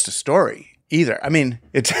not just a story either. I mean,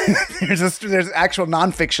 it's there's actual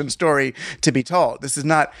nonfiction story to be told. It's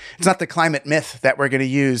not the climate myth that we're going to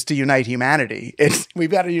use to unite humanity. We've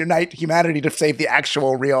got to unite humanity to save the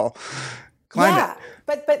actual real climate.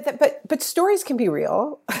 Yeah, but stories can be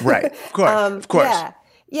real. Right. Of course.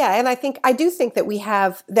 Yeah. And I do think that we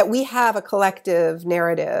have a collective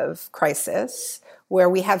narrative crisis where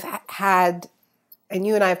we have had, and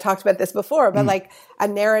you and I have talked about this before, but like a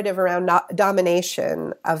narrative around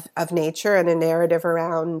domination of nature and a narrative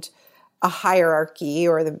around a hierarchy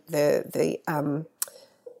or the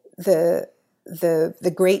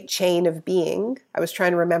great chain of being. I was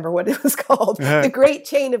trying to remember what it was called. The great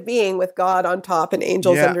chain of being with God on top and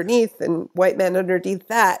angels underneath and white men underneath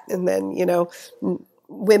that. And then,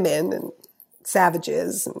 women and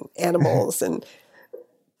savages and animals and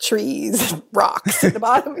trees and rocks at the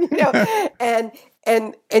bottom,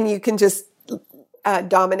 and you can just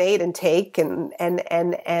dominate and take and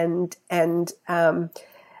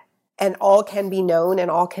all can be known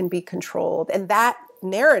and all can be controlled. And that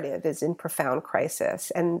narrative is in profound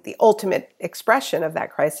crisis. And the ultimate expression of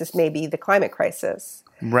that crisis may be the climate crisis.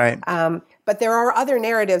 Right. But there are other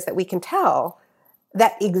narratives that we can tell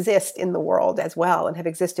that exist in the world as well and have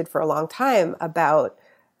existed for a long time about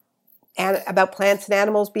plants and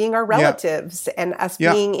animals being our relatives and us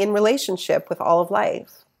being in relationship with all of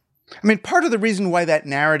life. I mean, part of the reason why that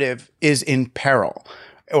narrative is in peril,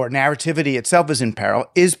 or narrativity itself is in peril,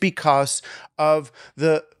 is because of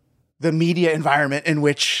the media environment in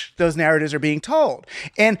which those narratives are being told.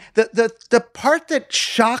 And the part that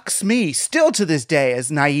shocks me still to this day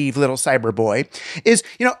as naive little cyber boy is,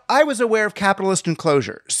 I was aware of capitalist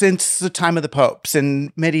enclosure since the time of the popes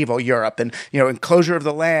in medieval Europe and, enclosure of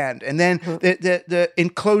the land. And then the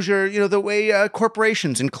enclosure, the way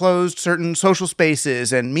corporations enclosed certain social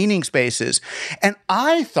spaces and meaning spaces. And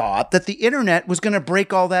I thought that the internet was going to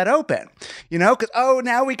break all that open, because,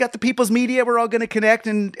 now we got the people's media, we're all going to connect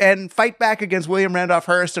and fight back against William Randolph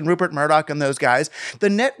Hearst and Rupert Murdoch and those guys. The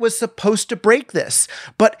net was supposed to break this,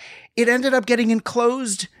 but it ended up getting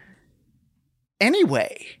enclosed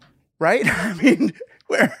anyway, right? I mean,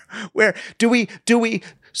 where do we?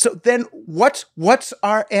 So then what's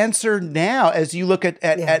our answer now as you look at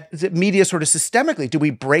the media sort of systemically? Do we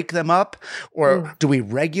break them up or do we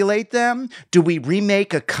regulate them? Do we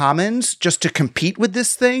remake a commons just to compete with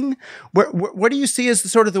this thing? What do you see as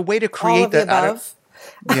sort of the way to create all of that? The above.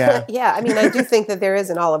 Yeah. I mean, I do think that there is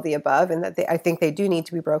an all of the above and that I think they do need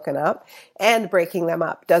to be broken up, and breaking them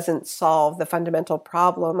up doesn't solve the fundamental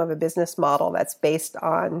problem of a business model that's based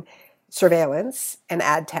on surveillance and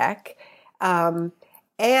ad tech.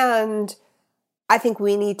 And I think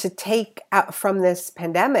we need to take out from this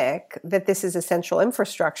pandemic that this is essential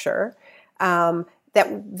infrastructure, it's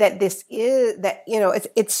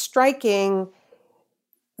striking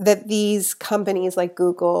that these companies like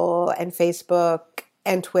Google and Facebook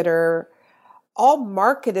and Twitter all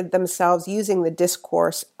marketed themselves using the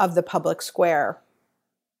discourse of the public square,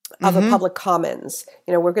 of a public commons.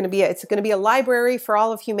 It's going to be a library for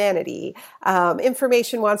all of humanity.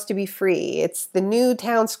 Information wants to be free. It's the new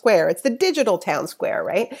town square. It's the digital town square,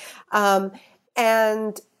 right? And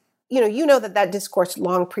that discourse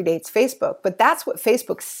long predates Facebook, but that's what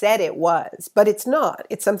Facebook said it was, but it's not.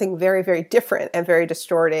 It's something very, very different and very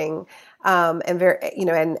distorting, and very,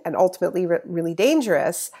 and ultimately really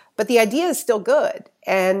dangerous. But the idea is still good,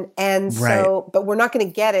 and so, but we're not going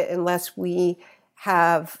to get it unless we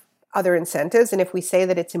have other incentives. And if we say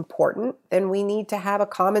that it's important, then we need to have a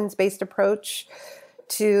commons-based approach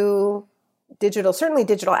to certainly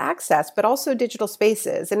digital access, but also digital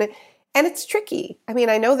spaces. And it's tricky. I mean,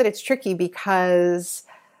 I know that it's tricky because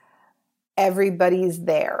everybody's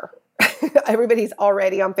there. Everybody's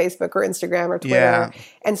already on Facebook or Instagram or Twitter. Yeah.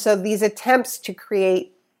 And so these attempts to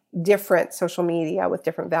create different social media with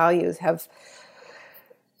different values have,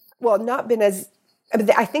 not been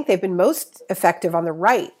I think they've been most effective on the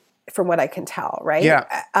right, from what I can tell, right? Yeah.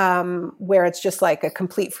 Where it's just like a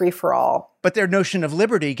complete free-for-all. But their notion of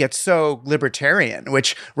liberty gets so libertarian,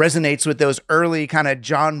 which resonates with those early kind of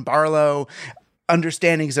John Barlow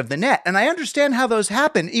understandings of the net. And I understand how those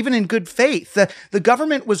happen, even in good faith. The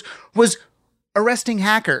government was arresting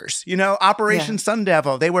hackers, Operation Sun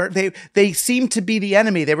Devil. They seemed to be the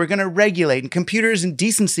enemy. They were going to regulate, and Computers and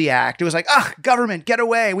Decency Act. It was like, government, get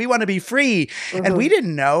away. We want to be free. And we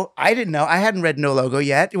didn't know. I didn't know. I hadn't read No Logo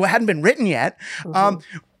yet. It hadn't been written yet.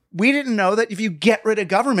 we didn't know that if you get rid of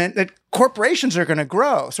government, that corporations are going to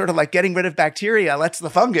grow, sort of like getting rid of bacteria lets the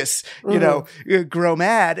fungus, grow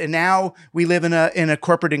mad. And now we live in a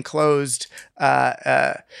corporate enclosed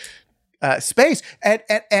space,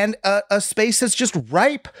 and a space that's just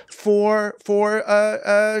ripe for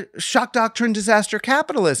shock doctrine, disaster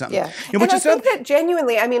capitalism. Yeah, and I think that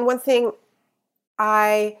genuinely, I mean, one thing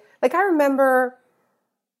I remember,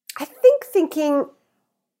 I think thinking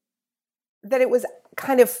that it was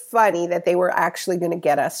kind of funny that they were actually going to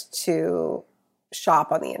get us to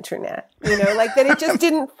shop on the internet, like that it just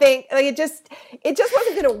didn't think, like it just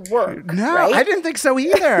wasn't going to work. No, right? I didn't think so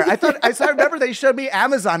either. I remember they showed me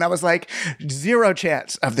Amazon. I was like, zero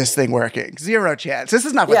chance of this thing working. Zero chance. This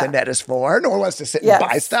is not what the net is for, nor was to sit and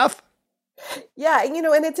buy stuff. Yeah,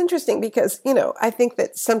 and it's interesting because, I think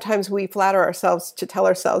that sometimes we flatter ourselves to tell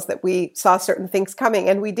ourselves that we saw certain things coming,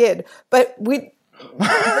 and we did, but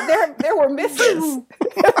there were misses.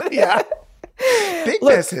 Yeah. Big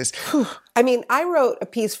misses. I mean, I wrote a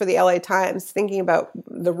piece for the LA Times thinking about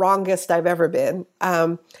the wrongest I've ever been.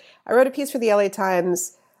 I wrote a piece for the LA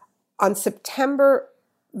Times on September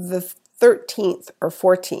the 13th or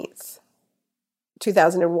 14th,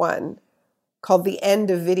 2001, called The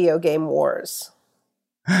End of Video Game Wars.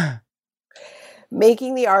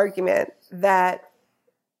 Making the argument that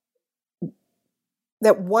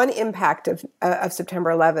one impact of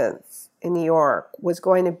September 11th in New York was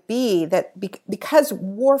going to be that because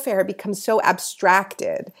warfare had become so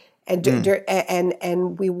abstracted,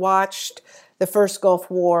 and we watched the first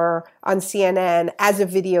Gulf War on CNN as a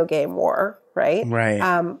video game war, right?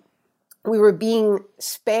 Right. We were being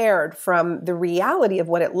spared from the reality of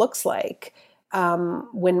what it looks like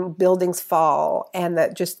when buildings fall, and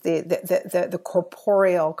the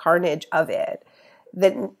corporeal carnage of it.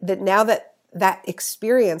 That now that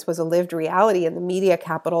experience was a lived reality in the media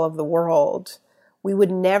capital of the world, we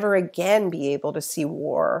would never again be able to see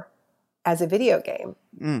war as a video game.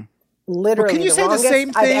 Literally, can you say longest the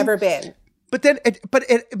same thing? I've ever been. But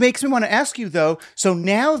it makes me want to ask you though. So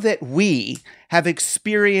now that we have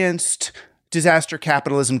experienced disaster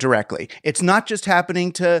capitalism directly, it's not just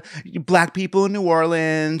happening to Black people in New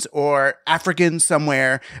Orleans or Africans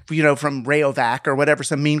somewhere, from Rayovac or whatever,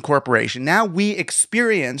 some mean corporation. Now we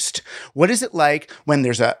experienced what is it like when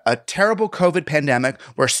there's a terrible COVID pandemic,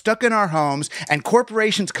 we're stuck in our homes, and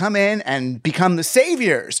corporations come in and become the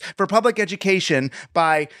saviors for public education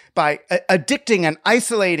by addicting and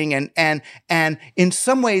isolating and in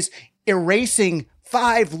some ways erasing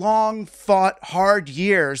 5 long fought hard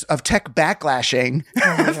years of tech backlashing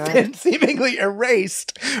have been seemingly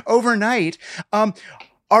erased overnight. I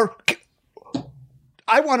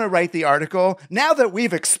want to write the article now that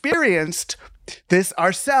we've experienced this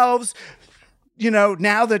ourselves, now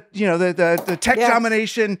that, the tech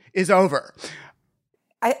domination is over.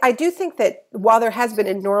 I do think that while there has been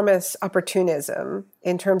enormous opportunism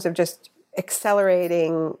in terms of just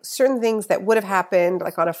accelerating certain things that would have happened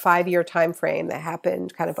like on a 5-year time frame that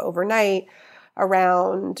happened kind of overnight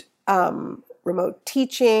around remote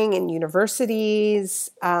teaching in universities,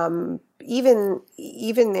 even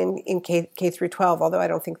in K through 12, although I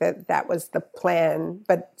don't think that was the plan,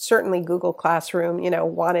 but certainly Google Classroom,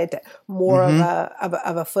 wanted more of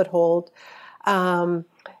a foothold.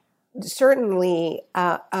 Certainly,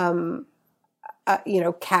 the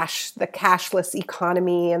cashless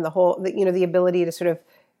economy and the whole, the ability to sort of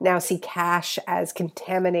now see cash as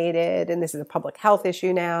contaminated, and this is a public health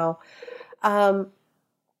issue now.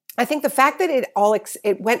 I think the fact that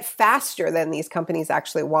it went faster than these companies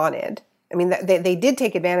actually wanted. I mean, they did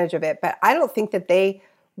take advantage of it, but I don't think that they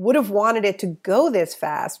would have wanted it to go this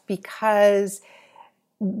fast because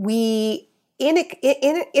in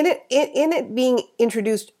it being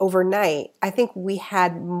introduced overnight, I think we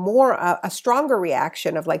had a stronger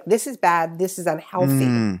reaction of like, this is bad, this is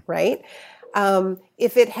unhealthy, right?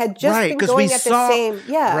 If it had just been going at the same,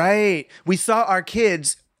 right. We saw our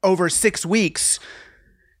kids over 6 weeks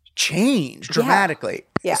change dramatically.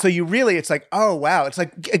 Yeah. So it's like, oh wow, it's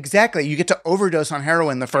like exactly, you get to overdose on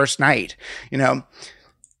heroin the first night,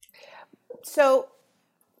 So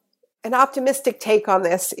an optimistic take on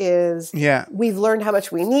this is we've learned how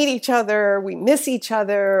much we need each other, we miss each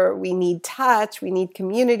other, we need touch, we need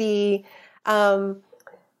community. But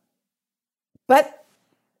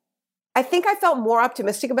I think I felt more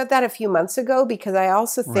optimistic about that a few months ago because I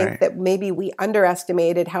also think that maybe we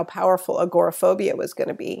underestimated how powerful agoraphobia was going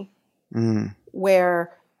to be.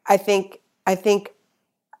 Where I think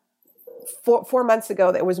 4 months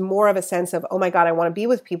ago, there was more of a sense of, oh my God, I want to be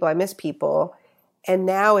with people, I miss people. And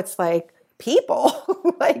now it's like, people,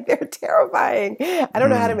 like they're terrifying. I don't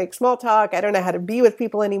know how to make small talk. I don't know how to be with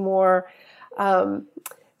people anymore.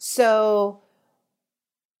 So,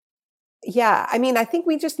 yeah, I mean, I think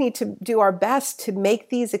we just need to do our best to make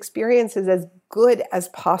these experiences as good as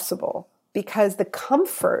possible, because the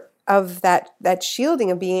comfort of that shielding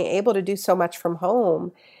of being able to do so much from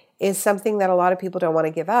home is something that a lot of people don't want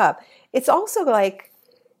to give up. It's also like,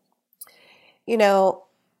 you know,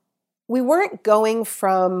 we weren't going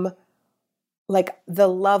from like the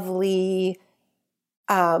lovely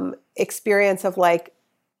experience of like,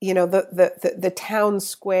 you know, the town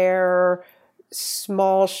square,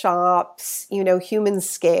 small shops, you know, human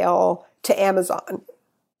scale to Amazon.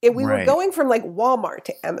 We were going from like Walmart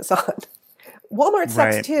to Amazon. Walmart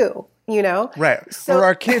sucks too, you know? Right. So or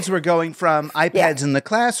our kids were going from iPads in the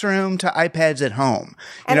classroom to iPads at home.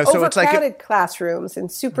 You know, so it's like overcrowded classrooms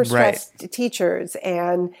and super stressed teachers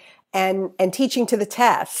and teaching to the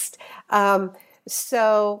test.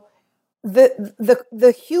 So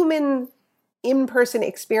the human in-person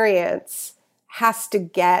experience has to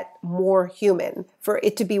get more human for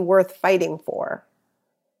it to be worth fighting for.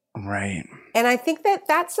 Right. And I think that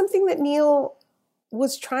that's something that Neil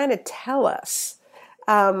was trying to tell us,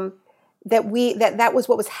 that was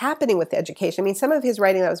what was happening with education. I mean, some of his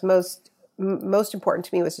writing that was most important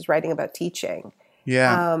to me was his writing about teaching.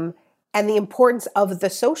 Yeah. And the importance of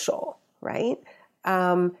the social, right?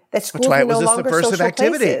 That schools why were it was no a longer subversive social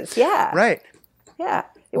activity. places. Yeah. Right. Yeah.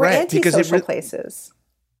 They were anti-social places.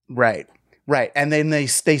 Right. Right. And then they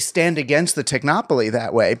stand against the technopoly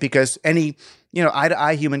that way, because any, you know,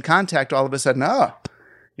 eye-to-eye human contact, all of a sudden, oh,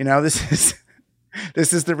 you know, this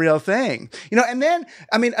is the real thing. You know, and then,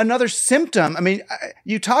 I mean, another symptom, I mean,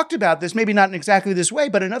 you talked about this, maybe not in exactly this way,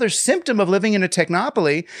 but another symptom of living in a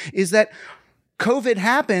technopoly is that COVID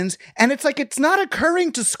happens and it's like, it's not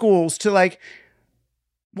occurring to schools to like,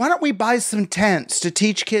 why don't we buy some tents to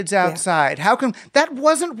teach kids outside? Yeah. How come that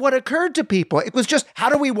wasn't what occurred to people? It was just, how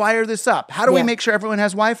do we wire this up? How do we make sure everyone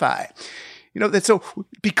has Wi-Fi? You know, that's so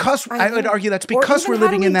because I would argue that's because we're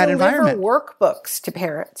living in that environment. Workbooks to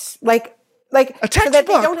parents, like a textbook, so that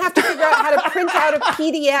they don't have to figure out how to print out a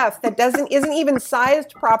PDF that isn't even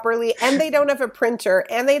sized properly, and they don't have a printer,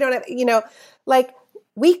 and they don't have, you know, like.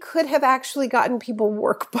 We could have actually gotten people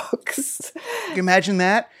workbooks. Can you imagine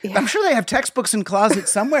that? Yeah. I'm sure they have textbooks in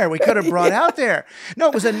closets somewhere we could have brought out there. No,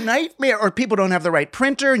 it was a nightmare. Or people don't have the right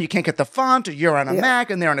printer and you can't get the font, or you're on a Mac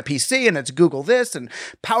and they're on a PC and it's Google this and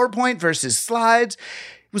PowerPoint versus slides.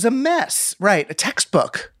 It was a mess. Right. A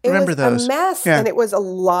textbook. Remember those? It was a mess and it was a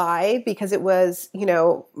lie, because it was, you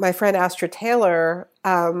know, my friend Astra Taylor,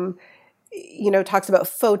 you know, talks about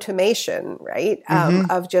photomation, right?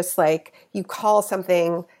 Of just like you call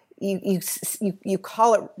something, you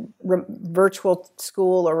call it virtual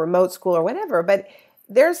school or remote school or whatever, but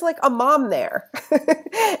there's like a mom there,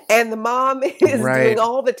 and the mom is doing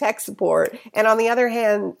all the tech support. And on the other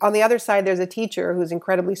hand, on the other side, there's a teacher who's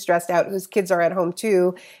incredibly stressed out, whose kids are at home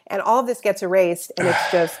too, and all of this gets erased, and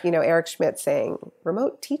it's just, you know, Eric Schmidt saying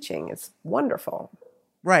remote teaching is wonderful.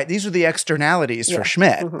 Right. These are the externalities for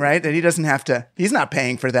Schmidt, right? That he doesn't have to, he's not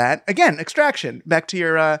paying for that. Again, extraction. Back to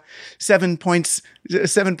your 7 points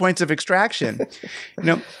of extraction. You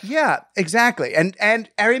know, yeah, exactly. And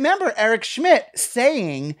I remember Eric Schmidt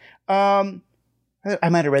saying, I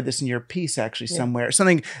might have read this in your piece actually somewhere,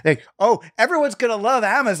 something like, oh, everyone's going to love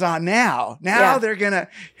Amazon now. Now they're going to,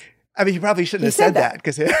 I mean, you probably shouldn't have said that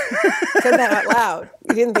because said that out loud.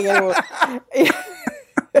 You didn't think anyone.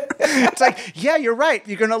 It's like, yeah, you're right.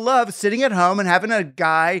 You're going to love sitting at home and having a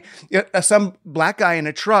guy, some black guy in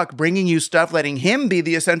a truck bringing you stuff, letting him be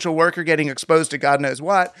the essential worker getting exposed to God knows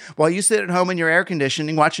what, while you sit at home in your air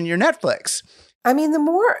conditioning watching your Netflix. I mean, the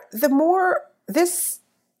more this,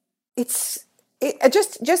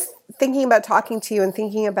 just thinking about talking to you and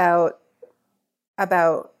thinking about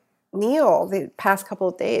Neil the past couple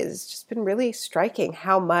of days, it's just been really striking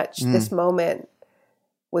how much this moment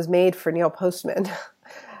was made for Neil Postman.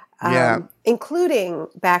 Including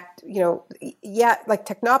back, you know, like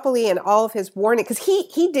Technopoly and all of his warning, because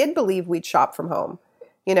he did believe we'd shop from home,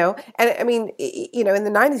 you know? And I mean, you know, in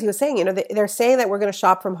the 90s, he was saying, you know, they're saying that we're going to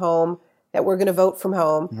shop from home, that we're going to vote from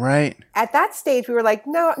home. Right. At that stage, we were like,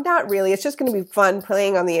 no, not really. It's just going to be fun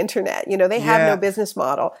playing on the internet. You know, they have no business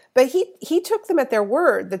model. But he took them at their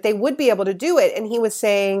word that they would be able to do it. And he was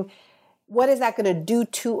saying, what is that going to do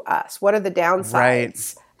to us? What are the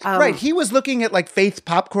downsides? Right. Right. He was looking at like Faith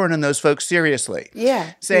Popcorn and those folks seriously.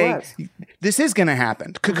 Yeah. Saying this is going to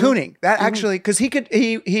happen. Cocooning. That actually, because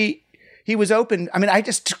he was open. I mean, I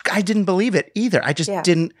didn't believe it either. I just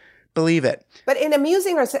didn't believe it. But in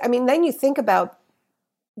amusing, I mean, then you think about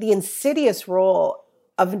the insidious role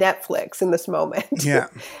of Netflix in this moment. Yeah.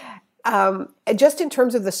 Just in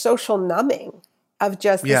terms of the social numbing of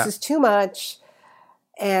just, this is too much.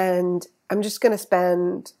 And I'm just going to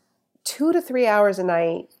spend 2 to 3 hours a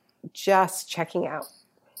night just checking out.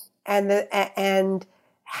 And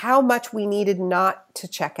how much we needed not to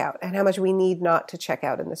check out and how much we need not to check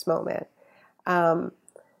out in this moment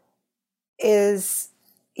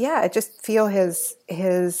I just feel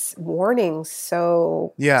his warnings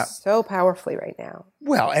so powerfully right now.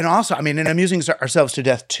 Well, and also, I mean, in amusing ourselves to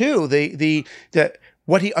death too, the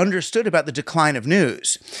what he understood about the decline of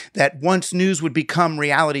news, that once news would become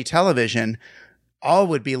reality television, all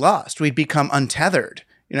would be lost. We'd become untethered.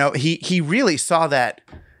 You know, he really saw that.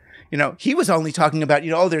 You know, he was only talking about,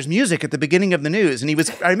 there's music at the beginning of the news. And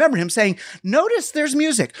I remember him saying, notice there's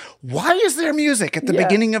music. Why is there music at the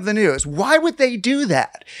beginning of the news? Why would they do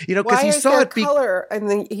that? Because he saw it color in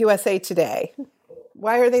the USA Today.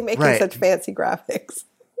 Why are they making such fancy graphics?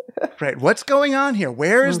 Right. What's going on here?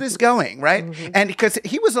 Where is this going? Right. Mm-hmm. And because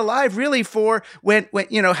he was alive really for when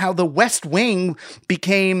how the West Wing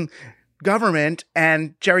became government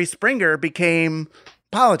and Jerry Springer became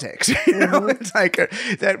politics. It's like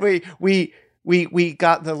that we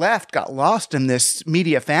got, the left got lost in this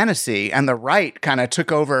media fantasy, and the right kind of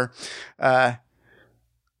took over. From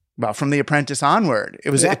The Apprentice onward, it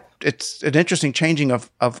was it's an interesting changing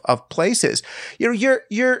of places.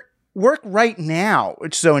 Your work right now,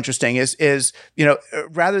 which is so interesting, is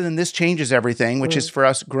rather than this changes everything, which is for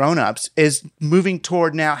us grown-ups, is moving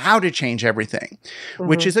toward now how to change everything,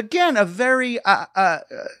 which is again a very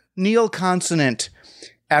neo-consonant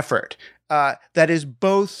effort that is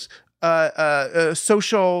both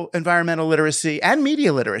social environmental literacy and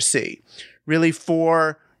media literacy, really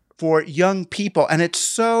for young people, and it's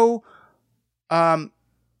so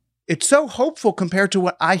hopeful compared to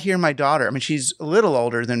what I hear my daughter. I mean, she's a little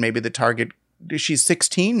older than maybe the target. She's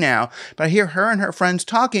 16 now, but I hear her and her friends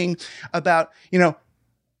talking about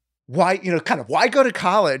why go to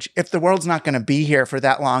college if the world's not going to be here for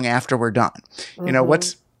that long after we're done.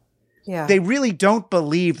 They really don't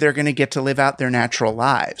believe they're going to get to live out their natural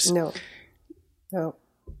lives. No.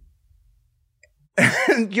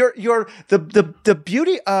 And the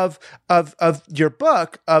beauty of your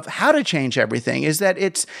book of how to change everything is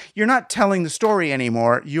that you're not telling the story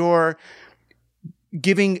anymore. You're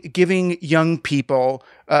giving young people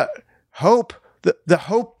hope, the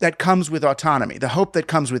hope that comes with autonomy, the hope that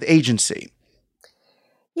comes with agency.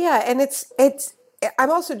 Yeah, and it's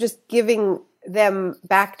I'm also just giving them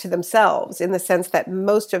back to themselves, in the sense that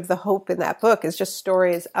most of the hope in that book is just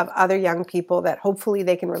stories of other young people that hopefully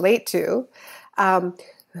they can relate to,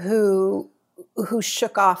 who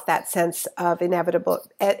shook off that sense of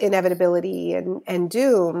inevitability and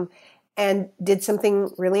doom and did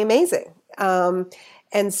something really amazing. And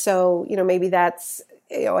so, maybe that's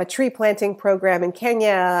a tree planting program in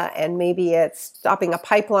Kenya, and maybe it's stopping a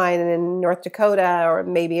pipeline in North Dakota, or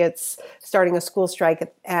maybe it's starting a school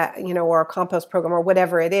strike or a compost program, or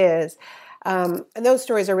whatever it is. And those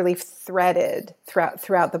stories are really threaded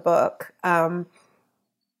throughout the book.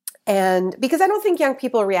 And because I don't think young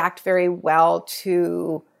people react very well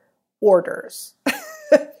to orders.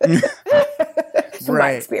 From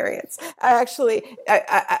my experience, I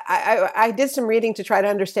did some reading to try to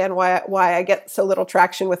understand why I get so little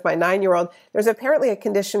traction with my 9-year-old. There's apparently a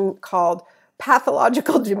condition called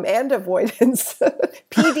pathological demand avoidance,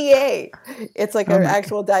 PDA. It's like an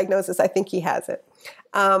actual diagnosis. I think he has it.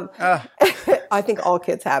 I think all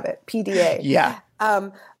kids have it. PDA. Yeah.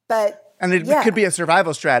 And it could be a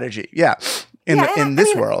survival strategy. Yeah. In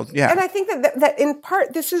this world. Yeah. And I think that in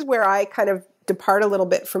part, this is where I kind of depart a little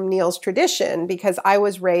bit from Neil's tradition, because I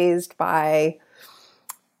was raised by,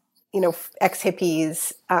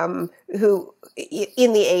 ex-hippies who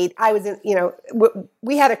in the I was in,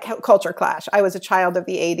 we had a culture clash. I was a child of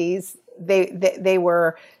the 80s. They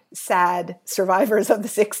were sad survivors of the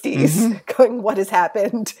 60s going, what has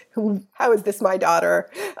happened? How is this my daughter?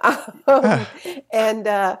 And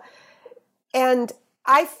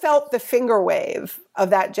I felt the finger wave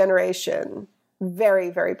of that generation very,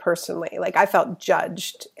 very personally. Like, I felt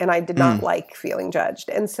judged, and I did not like feeling judged.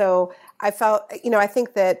 And so I felt, I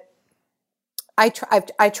think that I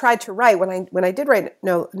tried to write when I did write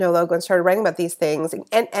No Logo and started writing about these things,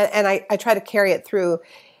 and I try to carry it through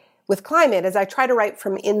with climate, as I try to write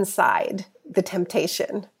from inside the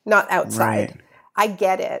temptation, not outside. Right. I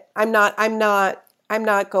get it. I'm not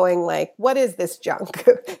going like, what is this junk?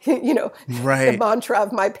 The mantra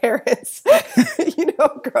of my parents,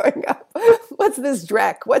 growing up. What's this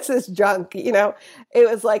dreck? What's this junk? It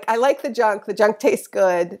was like, I like the junk. The junk tastes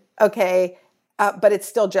good. Okay. But it's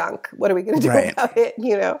still junk. What are we going to do about it?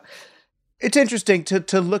 It's interesting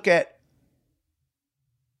to look at.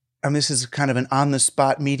 This is kind of an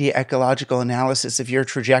on-the-spot media ecological analysis of your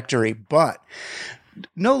trajectory, but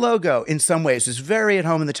No Logo in some ways is very at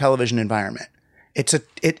home in the television environment.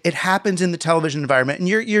 It happens in the television environment, and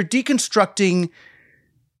you're deconstructing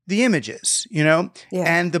the images,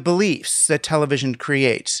 and the beliefs that television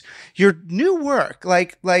creates. Your new work,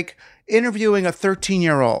 like interviewing a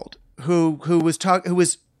 13-year-old who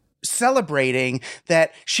was celebrating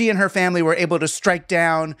that she and her family were able to strike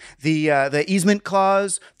down the easement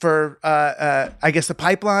clause for I guess the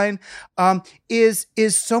pipeline, is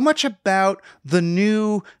so much about the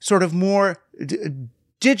new sort of more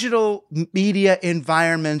digital media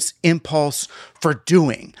environment's impulse for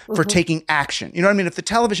doing, for taking action. You know what I mean? If the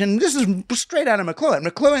television, this is straight out of McLuhan.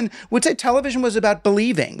 McLuhan would say television was about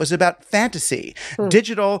believing, was about fantasy.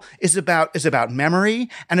 Digital is about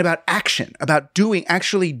memory and about action, about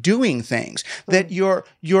actually doing things. That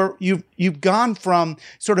you've gone from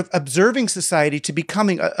sort of observing society to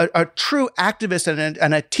becoming a true activist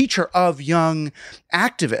and a teacher of young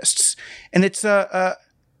activists. And it's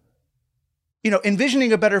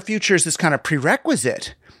envisioning a better future is this kind of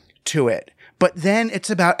prerequisite to it. But then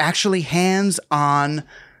it's about actually hands-on,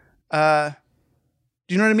 do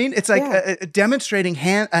you know what I mean? It's like demonstrating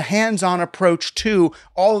a hands-on approach to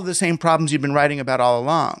all of the same problems you've been writing about all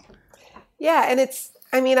along. Yeah, and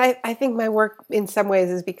I think my work in some ways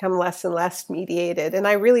has become less and less mediated. And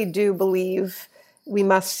I really do believe we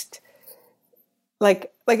must,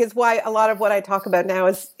 like it's why a lot of what I talk about now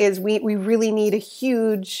is we really need a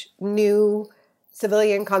huge new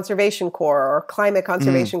civilian conservation corps or climate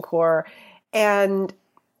conservation corps. And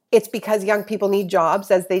it's because young people need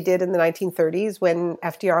jobs, as they did in the 1930s when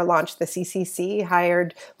FDR launched the CCC,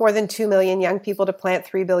 hired more than 2 million young people to plant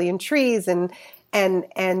 3 billion trees and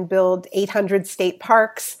build 800 state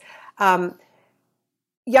parks.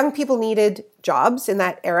 Young people needed jobs in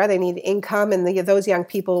that era. They needed income, and those young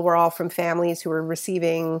people were all from families who were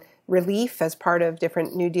receiving relief as part of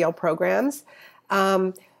different New Deal programs.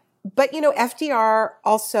 But FDR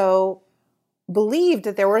also believed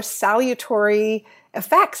that there were salutary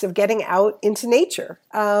effects of getting out into nature.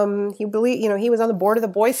 He believed, he was on the board of the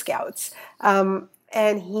Boy Scouts, and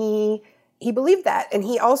he believed that, and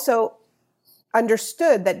he also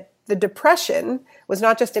understood that the Depression was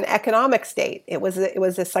not just an economic state; it was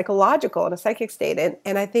a psychological and a psychic state.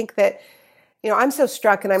 And I think that, I'm so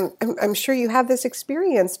struck, and I'm sure you have this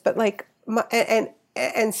experience, but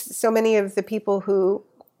and so many of the people who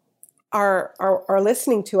are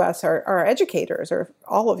listening to us are educators, or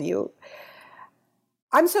all of you.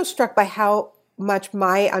 I'm so struck by how much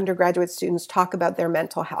my undergraduate students talk about their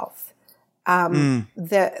mental health,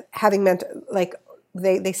 that having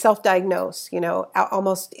they self-diagnose,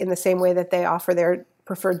 almost in the same way that they offer their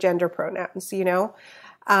preferred gender pronouns,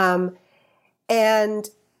 and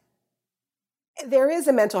there is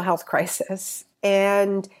a mental health crisis,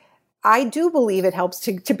 and I do believe it helps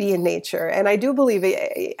to be in nature, and I do believe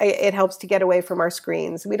it helps to get away from our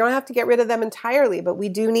screens. We don't have to get rid of them entirely, but we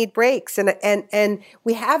do need breaks, and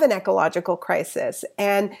we have an ecological crisis,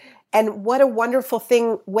 and what a wonderful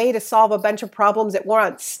way to solve a bunch of problems at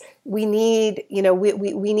once. We need,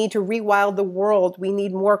 we need to rewild the world. We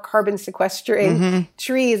need more carbon sequestering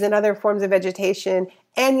trees and other forms of vegetation.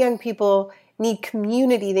 And young people need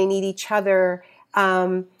community. They need each other.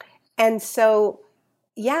 And so,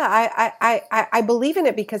 I believe in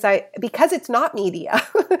it because it's not media.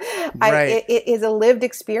 Right. It is a lived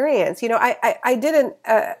experience. I did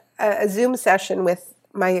a Zoom session with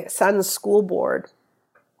my son's school board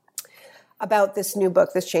about this new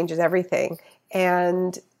book, This Changes Everything.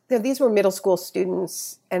 And these were middle school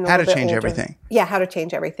students. And How to Change Everything. Yeah, How to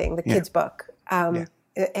Change Everything, the kids' book, and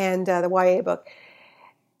the YA book.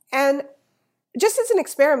 And just as an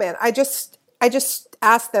experiment, I just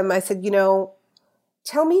asked them, I said,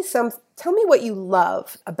 tell me what you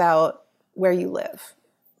love about where you live.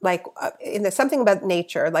 Like something about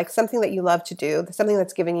nature, like something that you love to do, something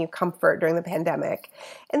that's given you comfort during the pandemic.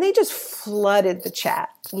 And they just flooded the chat,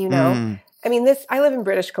 I live in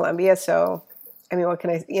British Columbia, so, what can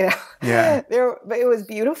I, Yeah. But it was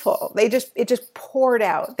beautiful. It just poured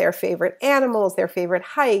out their favorite animals, their favorite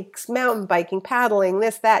hikes, mountain biking, paddling,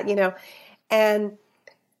 this, that, and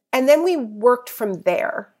then we worked from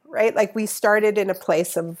there, right? Like we started in a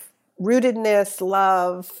place of rootedness,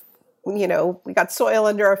 love, we got soil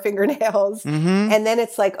under our fingernails, and then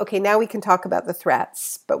it's like, okay, now we can talk about the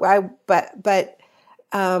threats.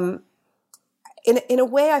 In a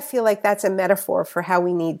way, I feel like that's a metaphor for how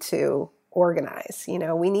we need to organize.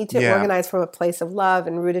 We need to organize from a place of love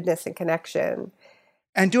and rootedness and connection.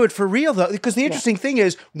 And do it for real, though, because the interesting thing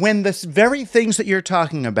is when the very things that you're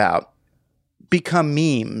talking about become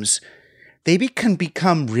memes, they can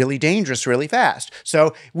become really dangerous really fast.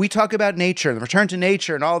 So we talk about nature, the return to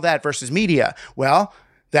nature and all that versus media. Well,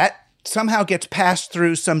 that somehow gets passed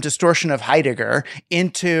through some distortion of Heidegger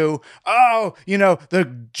into,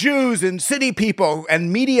 the Jews and city people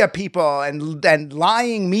and media people and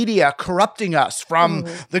lying media corrupting us from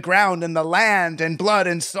the ground and the land and blood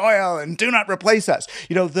and soil and do not replace us.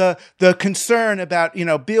 The concern about,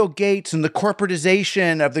 Bill Gates and the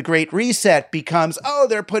corporatization of the Great Reset becomes,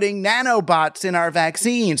 they're putting nanobots in our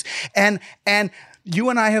vaccines. And you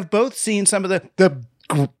and I have both seen some of the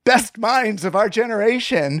best minds of our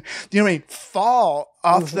generation, fall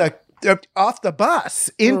off the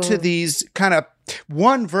bus into these kind of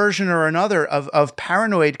one version or another of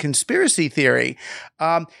paranoid conspiracy theory,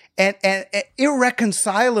 and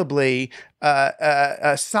irreconcilably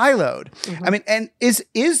siloed. I mean, and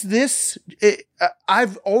is this?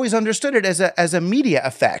 I've always understood it as a media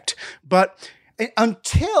effect, but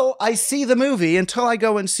until I see the movie, until I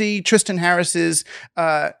go and see Tristan Harris's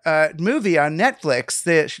movie on Netflix,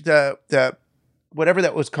 the whatever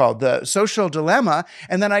that was called, The Social Dilemma,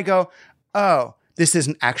 and then I go, oh, this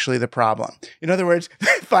isn't actually the problem. In other words,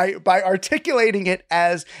 by articulating it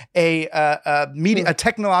as a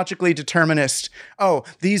technologically determinist,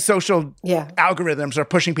 these social algorithms are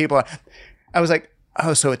pushing people, I was like,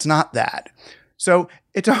 so it's not that. So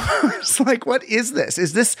it's almost like, what is this?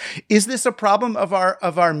 Is this a problem of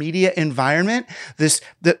our media environment? The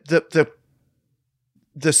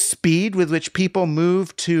speed with which people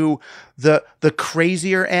move to the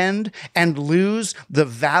crazier end and lose the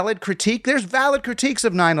valid critique. There's valid critiques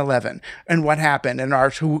of 9/11 and what happened and how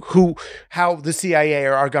the CIA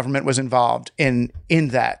or our government was involved in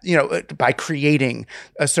that, by creating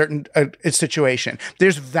a certain situation.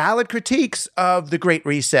 There's valid critiques of the Great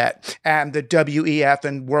Reset and the WEF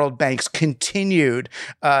and World Bank's continued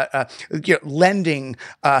lending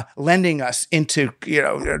us into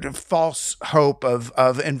false hope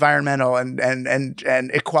of environmental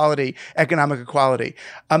and equality. Economic equality.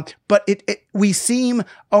 But we seem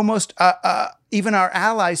almost, even our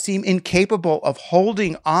allies seem incapable of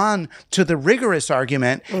holding on to the rigorous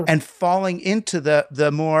argument and falling into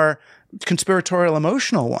the more conspiratorial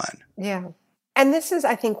emotional one. Yeah. And this is,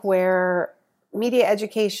 I think, where media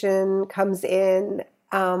education comes in,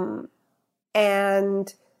 and an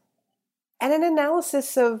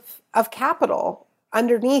analysis of capital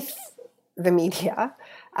underneath the media.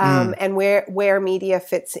 And where media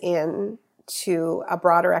fits in to a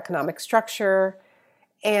broader economic structure.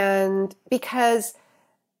 And because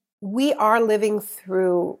we are living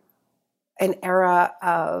through an era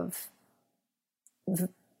of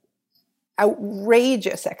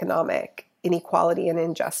outrageous economic inequality and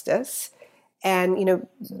injustice. And,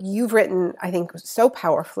 you've written, I think, so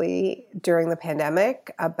powerfully during the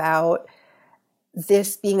pandemic about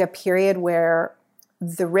this being a period where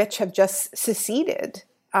the rich have just seceded.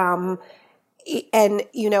 And,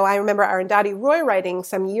 I remember Arundhati Roy writing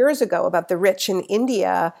some years ago about the rich in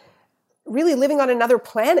India really living on another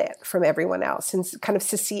planet from everyone else and kind of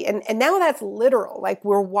secede. And now that's literal. Like,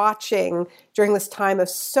 we're watching during this time of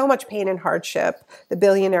so much pain and hardship, the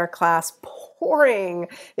billionaire class pouring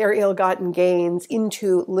their ill-gotten gains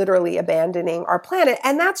into literally abandoning our planet.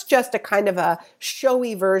 And that's just a kind of a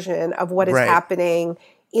showy version of what is happening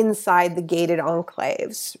inside the gated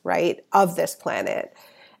enclaves, right, of this planet.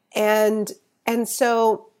 And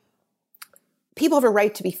so people have a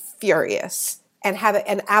right to be furious and have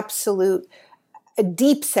an absolute, a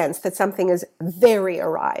deep sense that something is very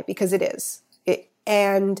awry, because it is.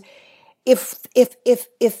 And if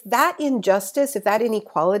that injustice, if that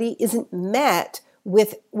inequality isn't met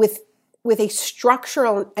with a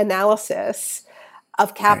structural analysis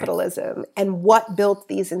of capitalism and what built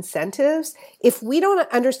these incentives, if we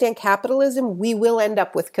don't understand capitalism, we will end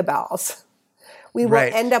up with cabals. We will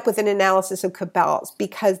end up with an analysis of cabals,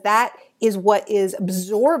 because that is what is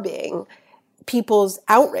absorbing people's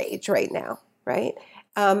outrage right now, right?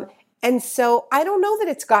 And so I don't know that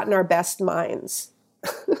it's gotten our best minds.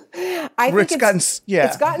 I think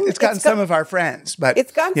it's gotten some of our friends, but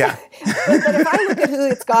it's gotten. Yeah. But if I look at who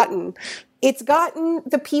it's gotten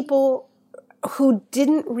the people who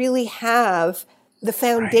didn't really have the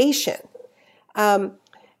foundation. They're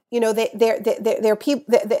people.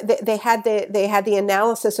 They had the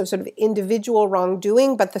analysis of sort of individual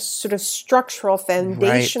wrongdoing, but the sort of structural,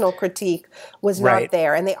 foundational critique was not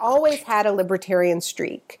there. And they always had a libertarian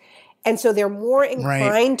streak, and so they're more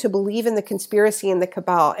inclined to believe in the conspiracy and the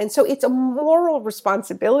cabal. And so it's a moral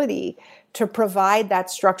responsibility to provide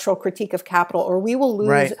that structural critique of capital, or we will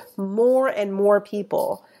lose more and more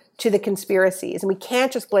people to the conspiracies. And we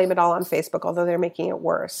can't just blame it all on Facebook, although they're making it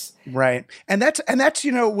worse. Right. And that's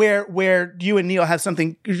where you and Neil have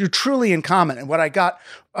something you're truly in common. And what I got,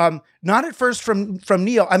 not at first from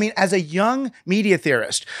Neil, I mean, as a young media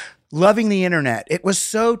theorist, loving the internet, it was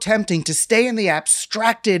so tempting to stay in the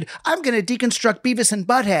abstracted, I'm going to deconstruct Beavis and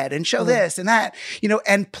Butthead and show this and that,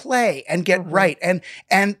 and play and get right. And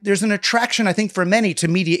there's an attraction, I think, for many to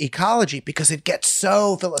media ecology because it gets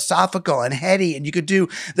so philosophical and heady. And you could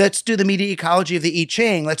let's do the media ecology of the I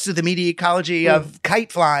Ching. Let's do the media ecology of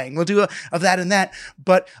kite flying. We'll do of that and that.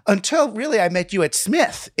 But until really I met you at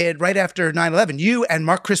Smith right after 9/11, you and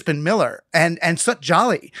Mark Crispin Miller and Sut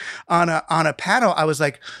Jolly on a panel, I was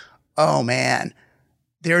like, oh man,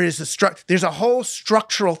 there's a whole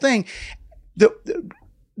structural thing.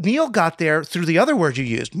 Neil got there through the other word you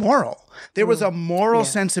used, moral. There was a moral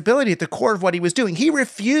sensibility at the core of what he was doing. He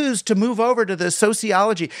refused to move over to the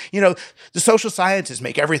sociology. The social sciences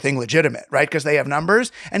make everything legitimate, right? Because they have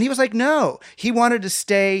numbers. And he was like, no, he wanted to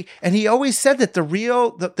stay. And he always said that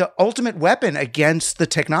the ultimate weapon against the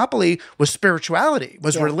technopoly was spirituality,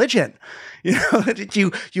 was religion. You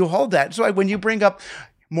hold that. So when you bring up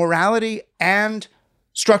morality and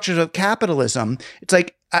structures of capitalism, it's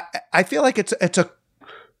like I feel like it's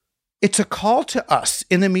a call to us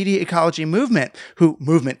in the media ecology movement,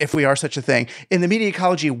 if we are such a thing, in the media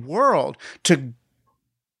ecology world, to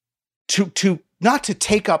not to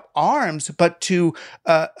take up arms, but to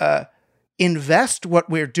invest what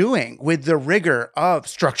we're doing with the rigor of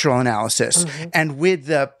structural analysis and with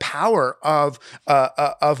the power of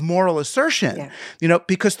moral assertion,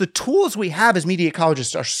 because the tools we have as media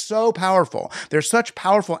ecologists are so powerful. They're such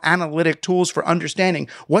powerful analytic tools for understanding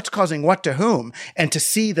what's causing what to whom and to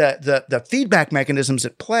see the feedback mechanisms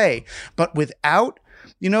at play. But without,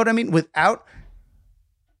 without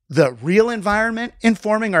the real environment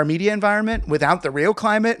informing our media environment, without the real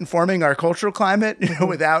climate informing our cultural climate,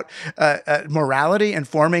 without morality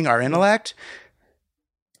informing our intellect.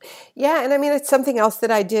 Yeah, and I mean, it's something else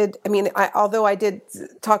that I did. I mean, although I did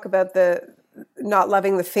talk about the not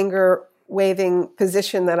loving the finger waving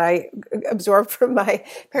position that I absorbed from my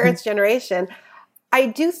parents' generation,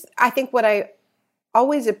 I think what I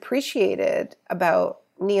always appreciated about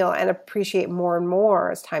Neil and appreciate more and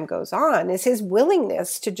more as time goes on is his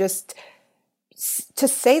willingness to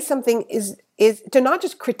say something is to not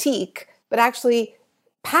just critique, but actually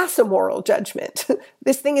pass a moral judgment.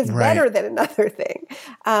 This thing is better than another thing.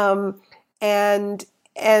 And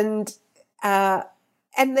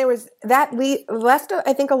there was that left,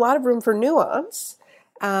 I think, a lot of room for nuance.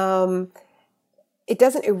 It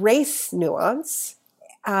doesn't erase nuance,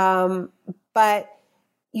 but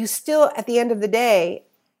you still, at the end of the day,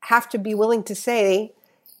 have to be willing to say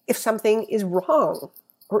if something is wrong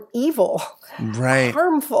or evil,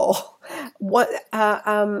 harmful.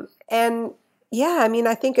 And yeah, I mean,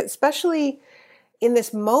 I think especially in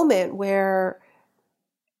this moment where,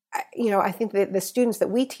 I think that the students that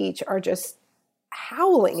we teach are just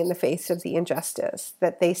howling in the face of the injustice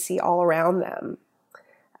that they see all around them.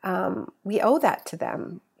 We owe that to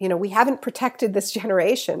them. We haven't protected this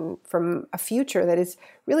generation from a future that is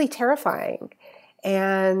really terrifying.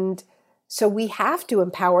 And so we have to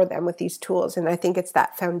empower them with these tools. And I think it's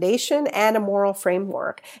that foundation and a moral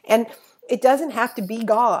framework. And it doesn't have to be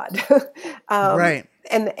God. Right.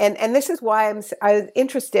 And this is why I was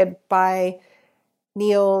interested by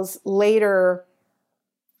Neil's later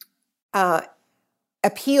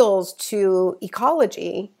appeals to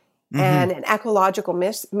ecology and an ecological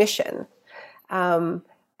mission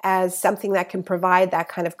as something that can provide that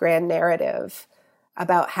kind of grand narrative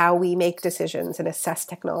about how we make decisions and assess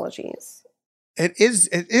technologies. It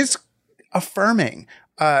is affirming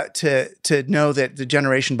to know that the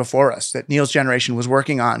generation before us, that Neil's generation was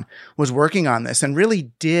working on this and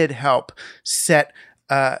really did help set.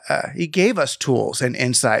 He gave us tools and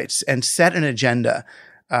insights and set an agenda,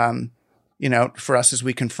 for us as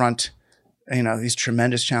we confront, these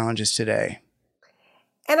tremendous challenges today.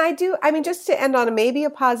 And just to end on maybe a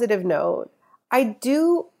positive note,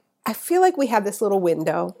 I feel like we have this little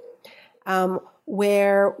window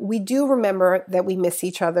where we do remember that we miss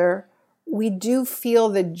each other. We do feel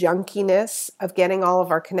the junkiness of getting all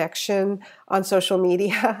of our connection on social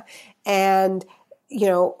media and,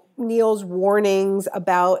 Neil's warnings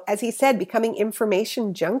about, as he said, becoming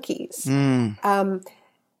information junkies.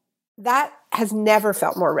 That has never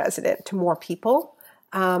felt more resonant to more people.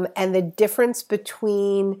 And the difference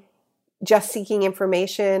between just seeking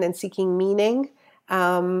information and seeking meaning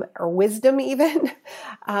or wisdom even.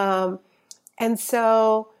 And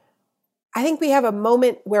so I think we have a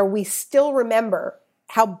moment where we still remember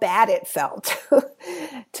how bad it felt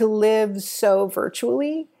to live so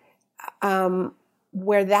virtually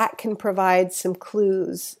where that can provide some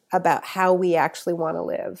clues about how we actually want to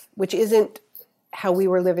live, which isn't how we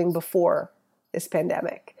were living before this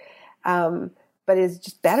pandemic, but is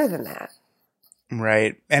just better than that.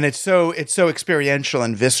 Right. And it's so experiential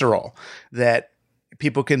and visceral that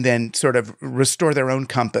people can then sort of restore their own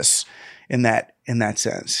compass in that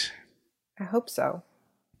sense. I hope so.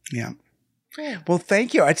 Yeah. Well,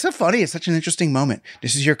 thank you. It's so funny. It's such an interesting moment.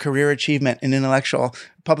 This is your career achievement in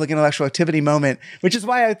public intellectual activity moment, which is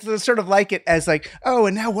why I sort of like it as like, oh,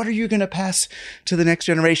 and now what are you going to pass to the next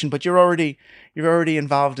generation? But you're already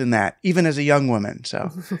involved in that, even as a young woman.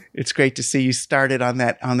 So it's great to see you started on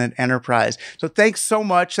that enterprise. So thanks so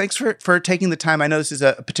much. Thanks for taking the time. I know this is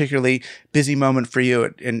a particularly busy moment for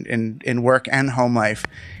you in work and home life,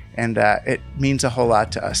 and it means a whole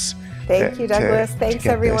lot to us. Thank you, Douglas. Thanks,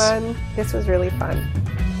 everyone. This was really fun.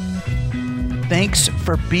 Thanks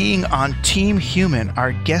for being on Team Human.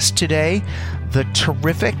 Our guest today, the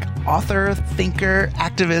terrific author, thinker,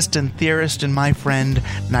 activist, and theorist, and my friend,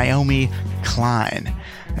 Naomi Klein.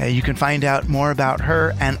 You can find out more about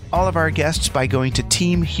her and all of our guests by going to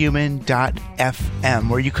teamhuman.fm,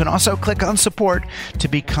 where you can also click on support to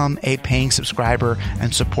become a paying subscriber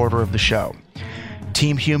and supporter of the show.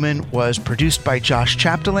 Team Human was produced by Josh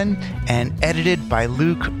Chapdelaine and edited by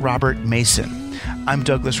Luke Robert Mason. I'm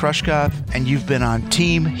Douglas Rushkoff, and you've been on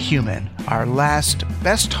Team Human, our last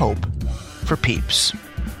best hope for peeps.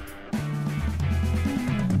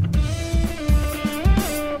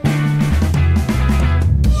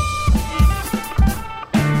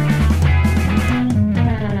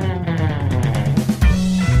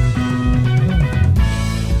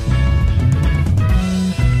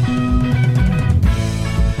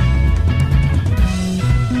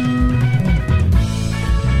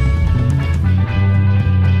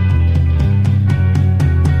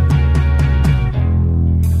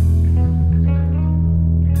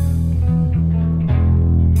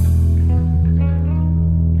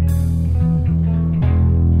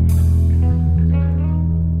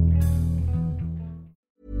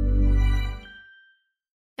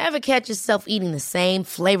 Ever catch yourself eating the same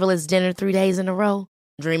flavorless dinner 3 days in a row?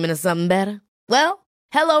 Dreaming of something better? Well,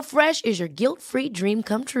 HelloFresh is your guilt-free dream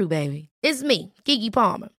come true, baby. It's me, Keke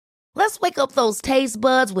Palmer. Let's wake up those taste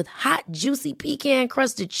buds with hot, juicy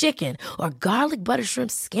pecan-crusted chicken or garlic butter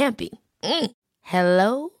shrimp scampi.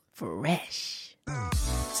 HelloFresh.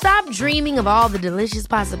 Stop dreaming of all the delicious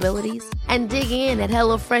possibilities and dig in at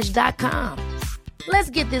HelloFresh.com. Let's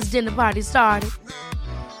get this dinner party started.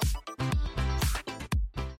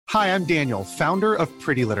 Hi, I'm Daniel, founder of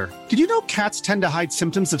Pretty Litter. Did you know cats tend to hide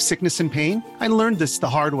symptoms of sickness and pain? I learned this the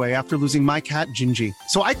hard way after losing my cat, Gingy.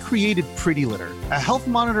 So I created Pretty Litter, a health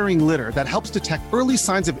monitoring litter that helps detect early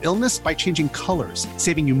signs of illness by changing colors,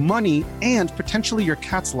 saving you money and potentially your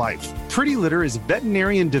cat's life. Pretty Litter is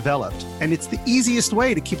veterinarian developed, and it's the easiest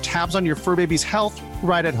way to keep tabs on your fur baby's health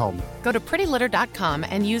right at home. Go to prettylitter.com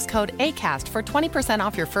and use code ACAST for 20%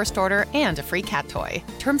 off your first order and a free cat toy.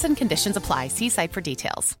 Terms and conditions apply. See site for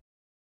details.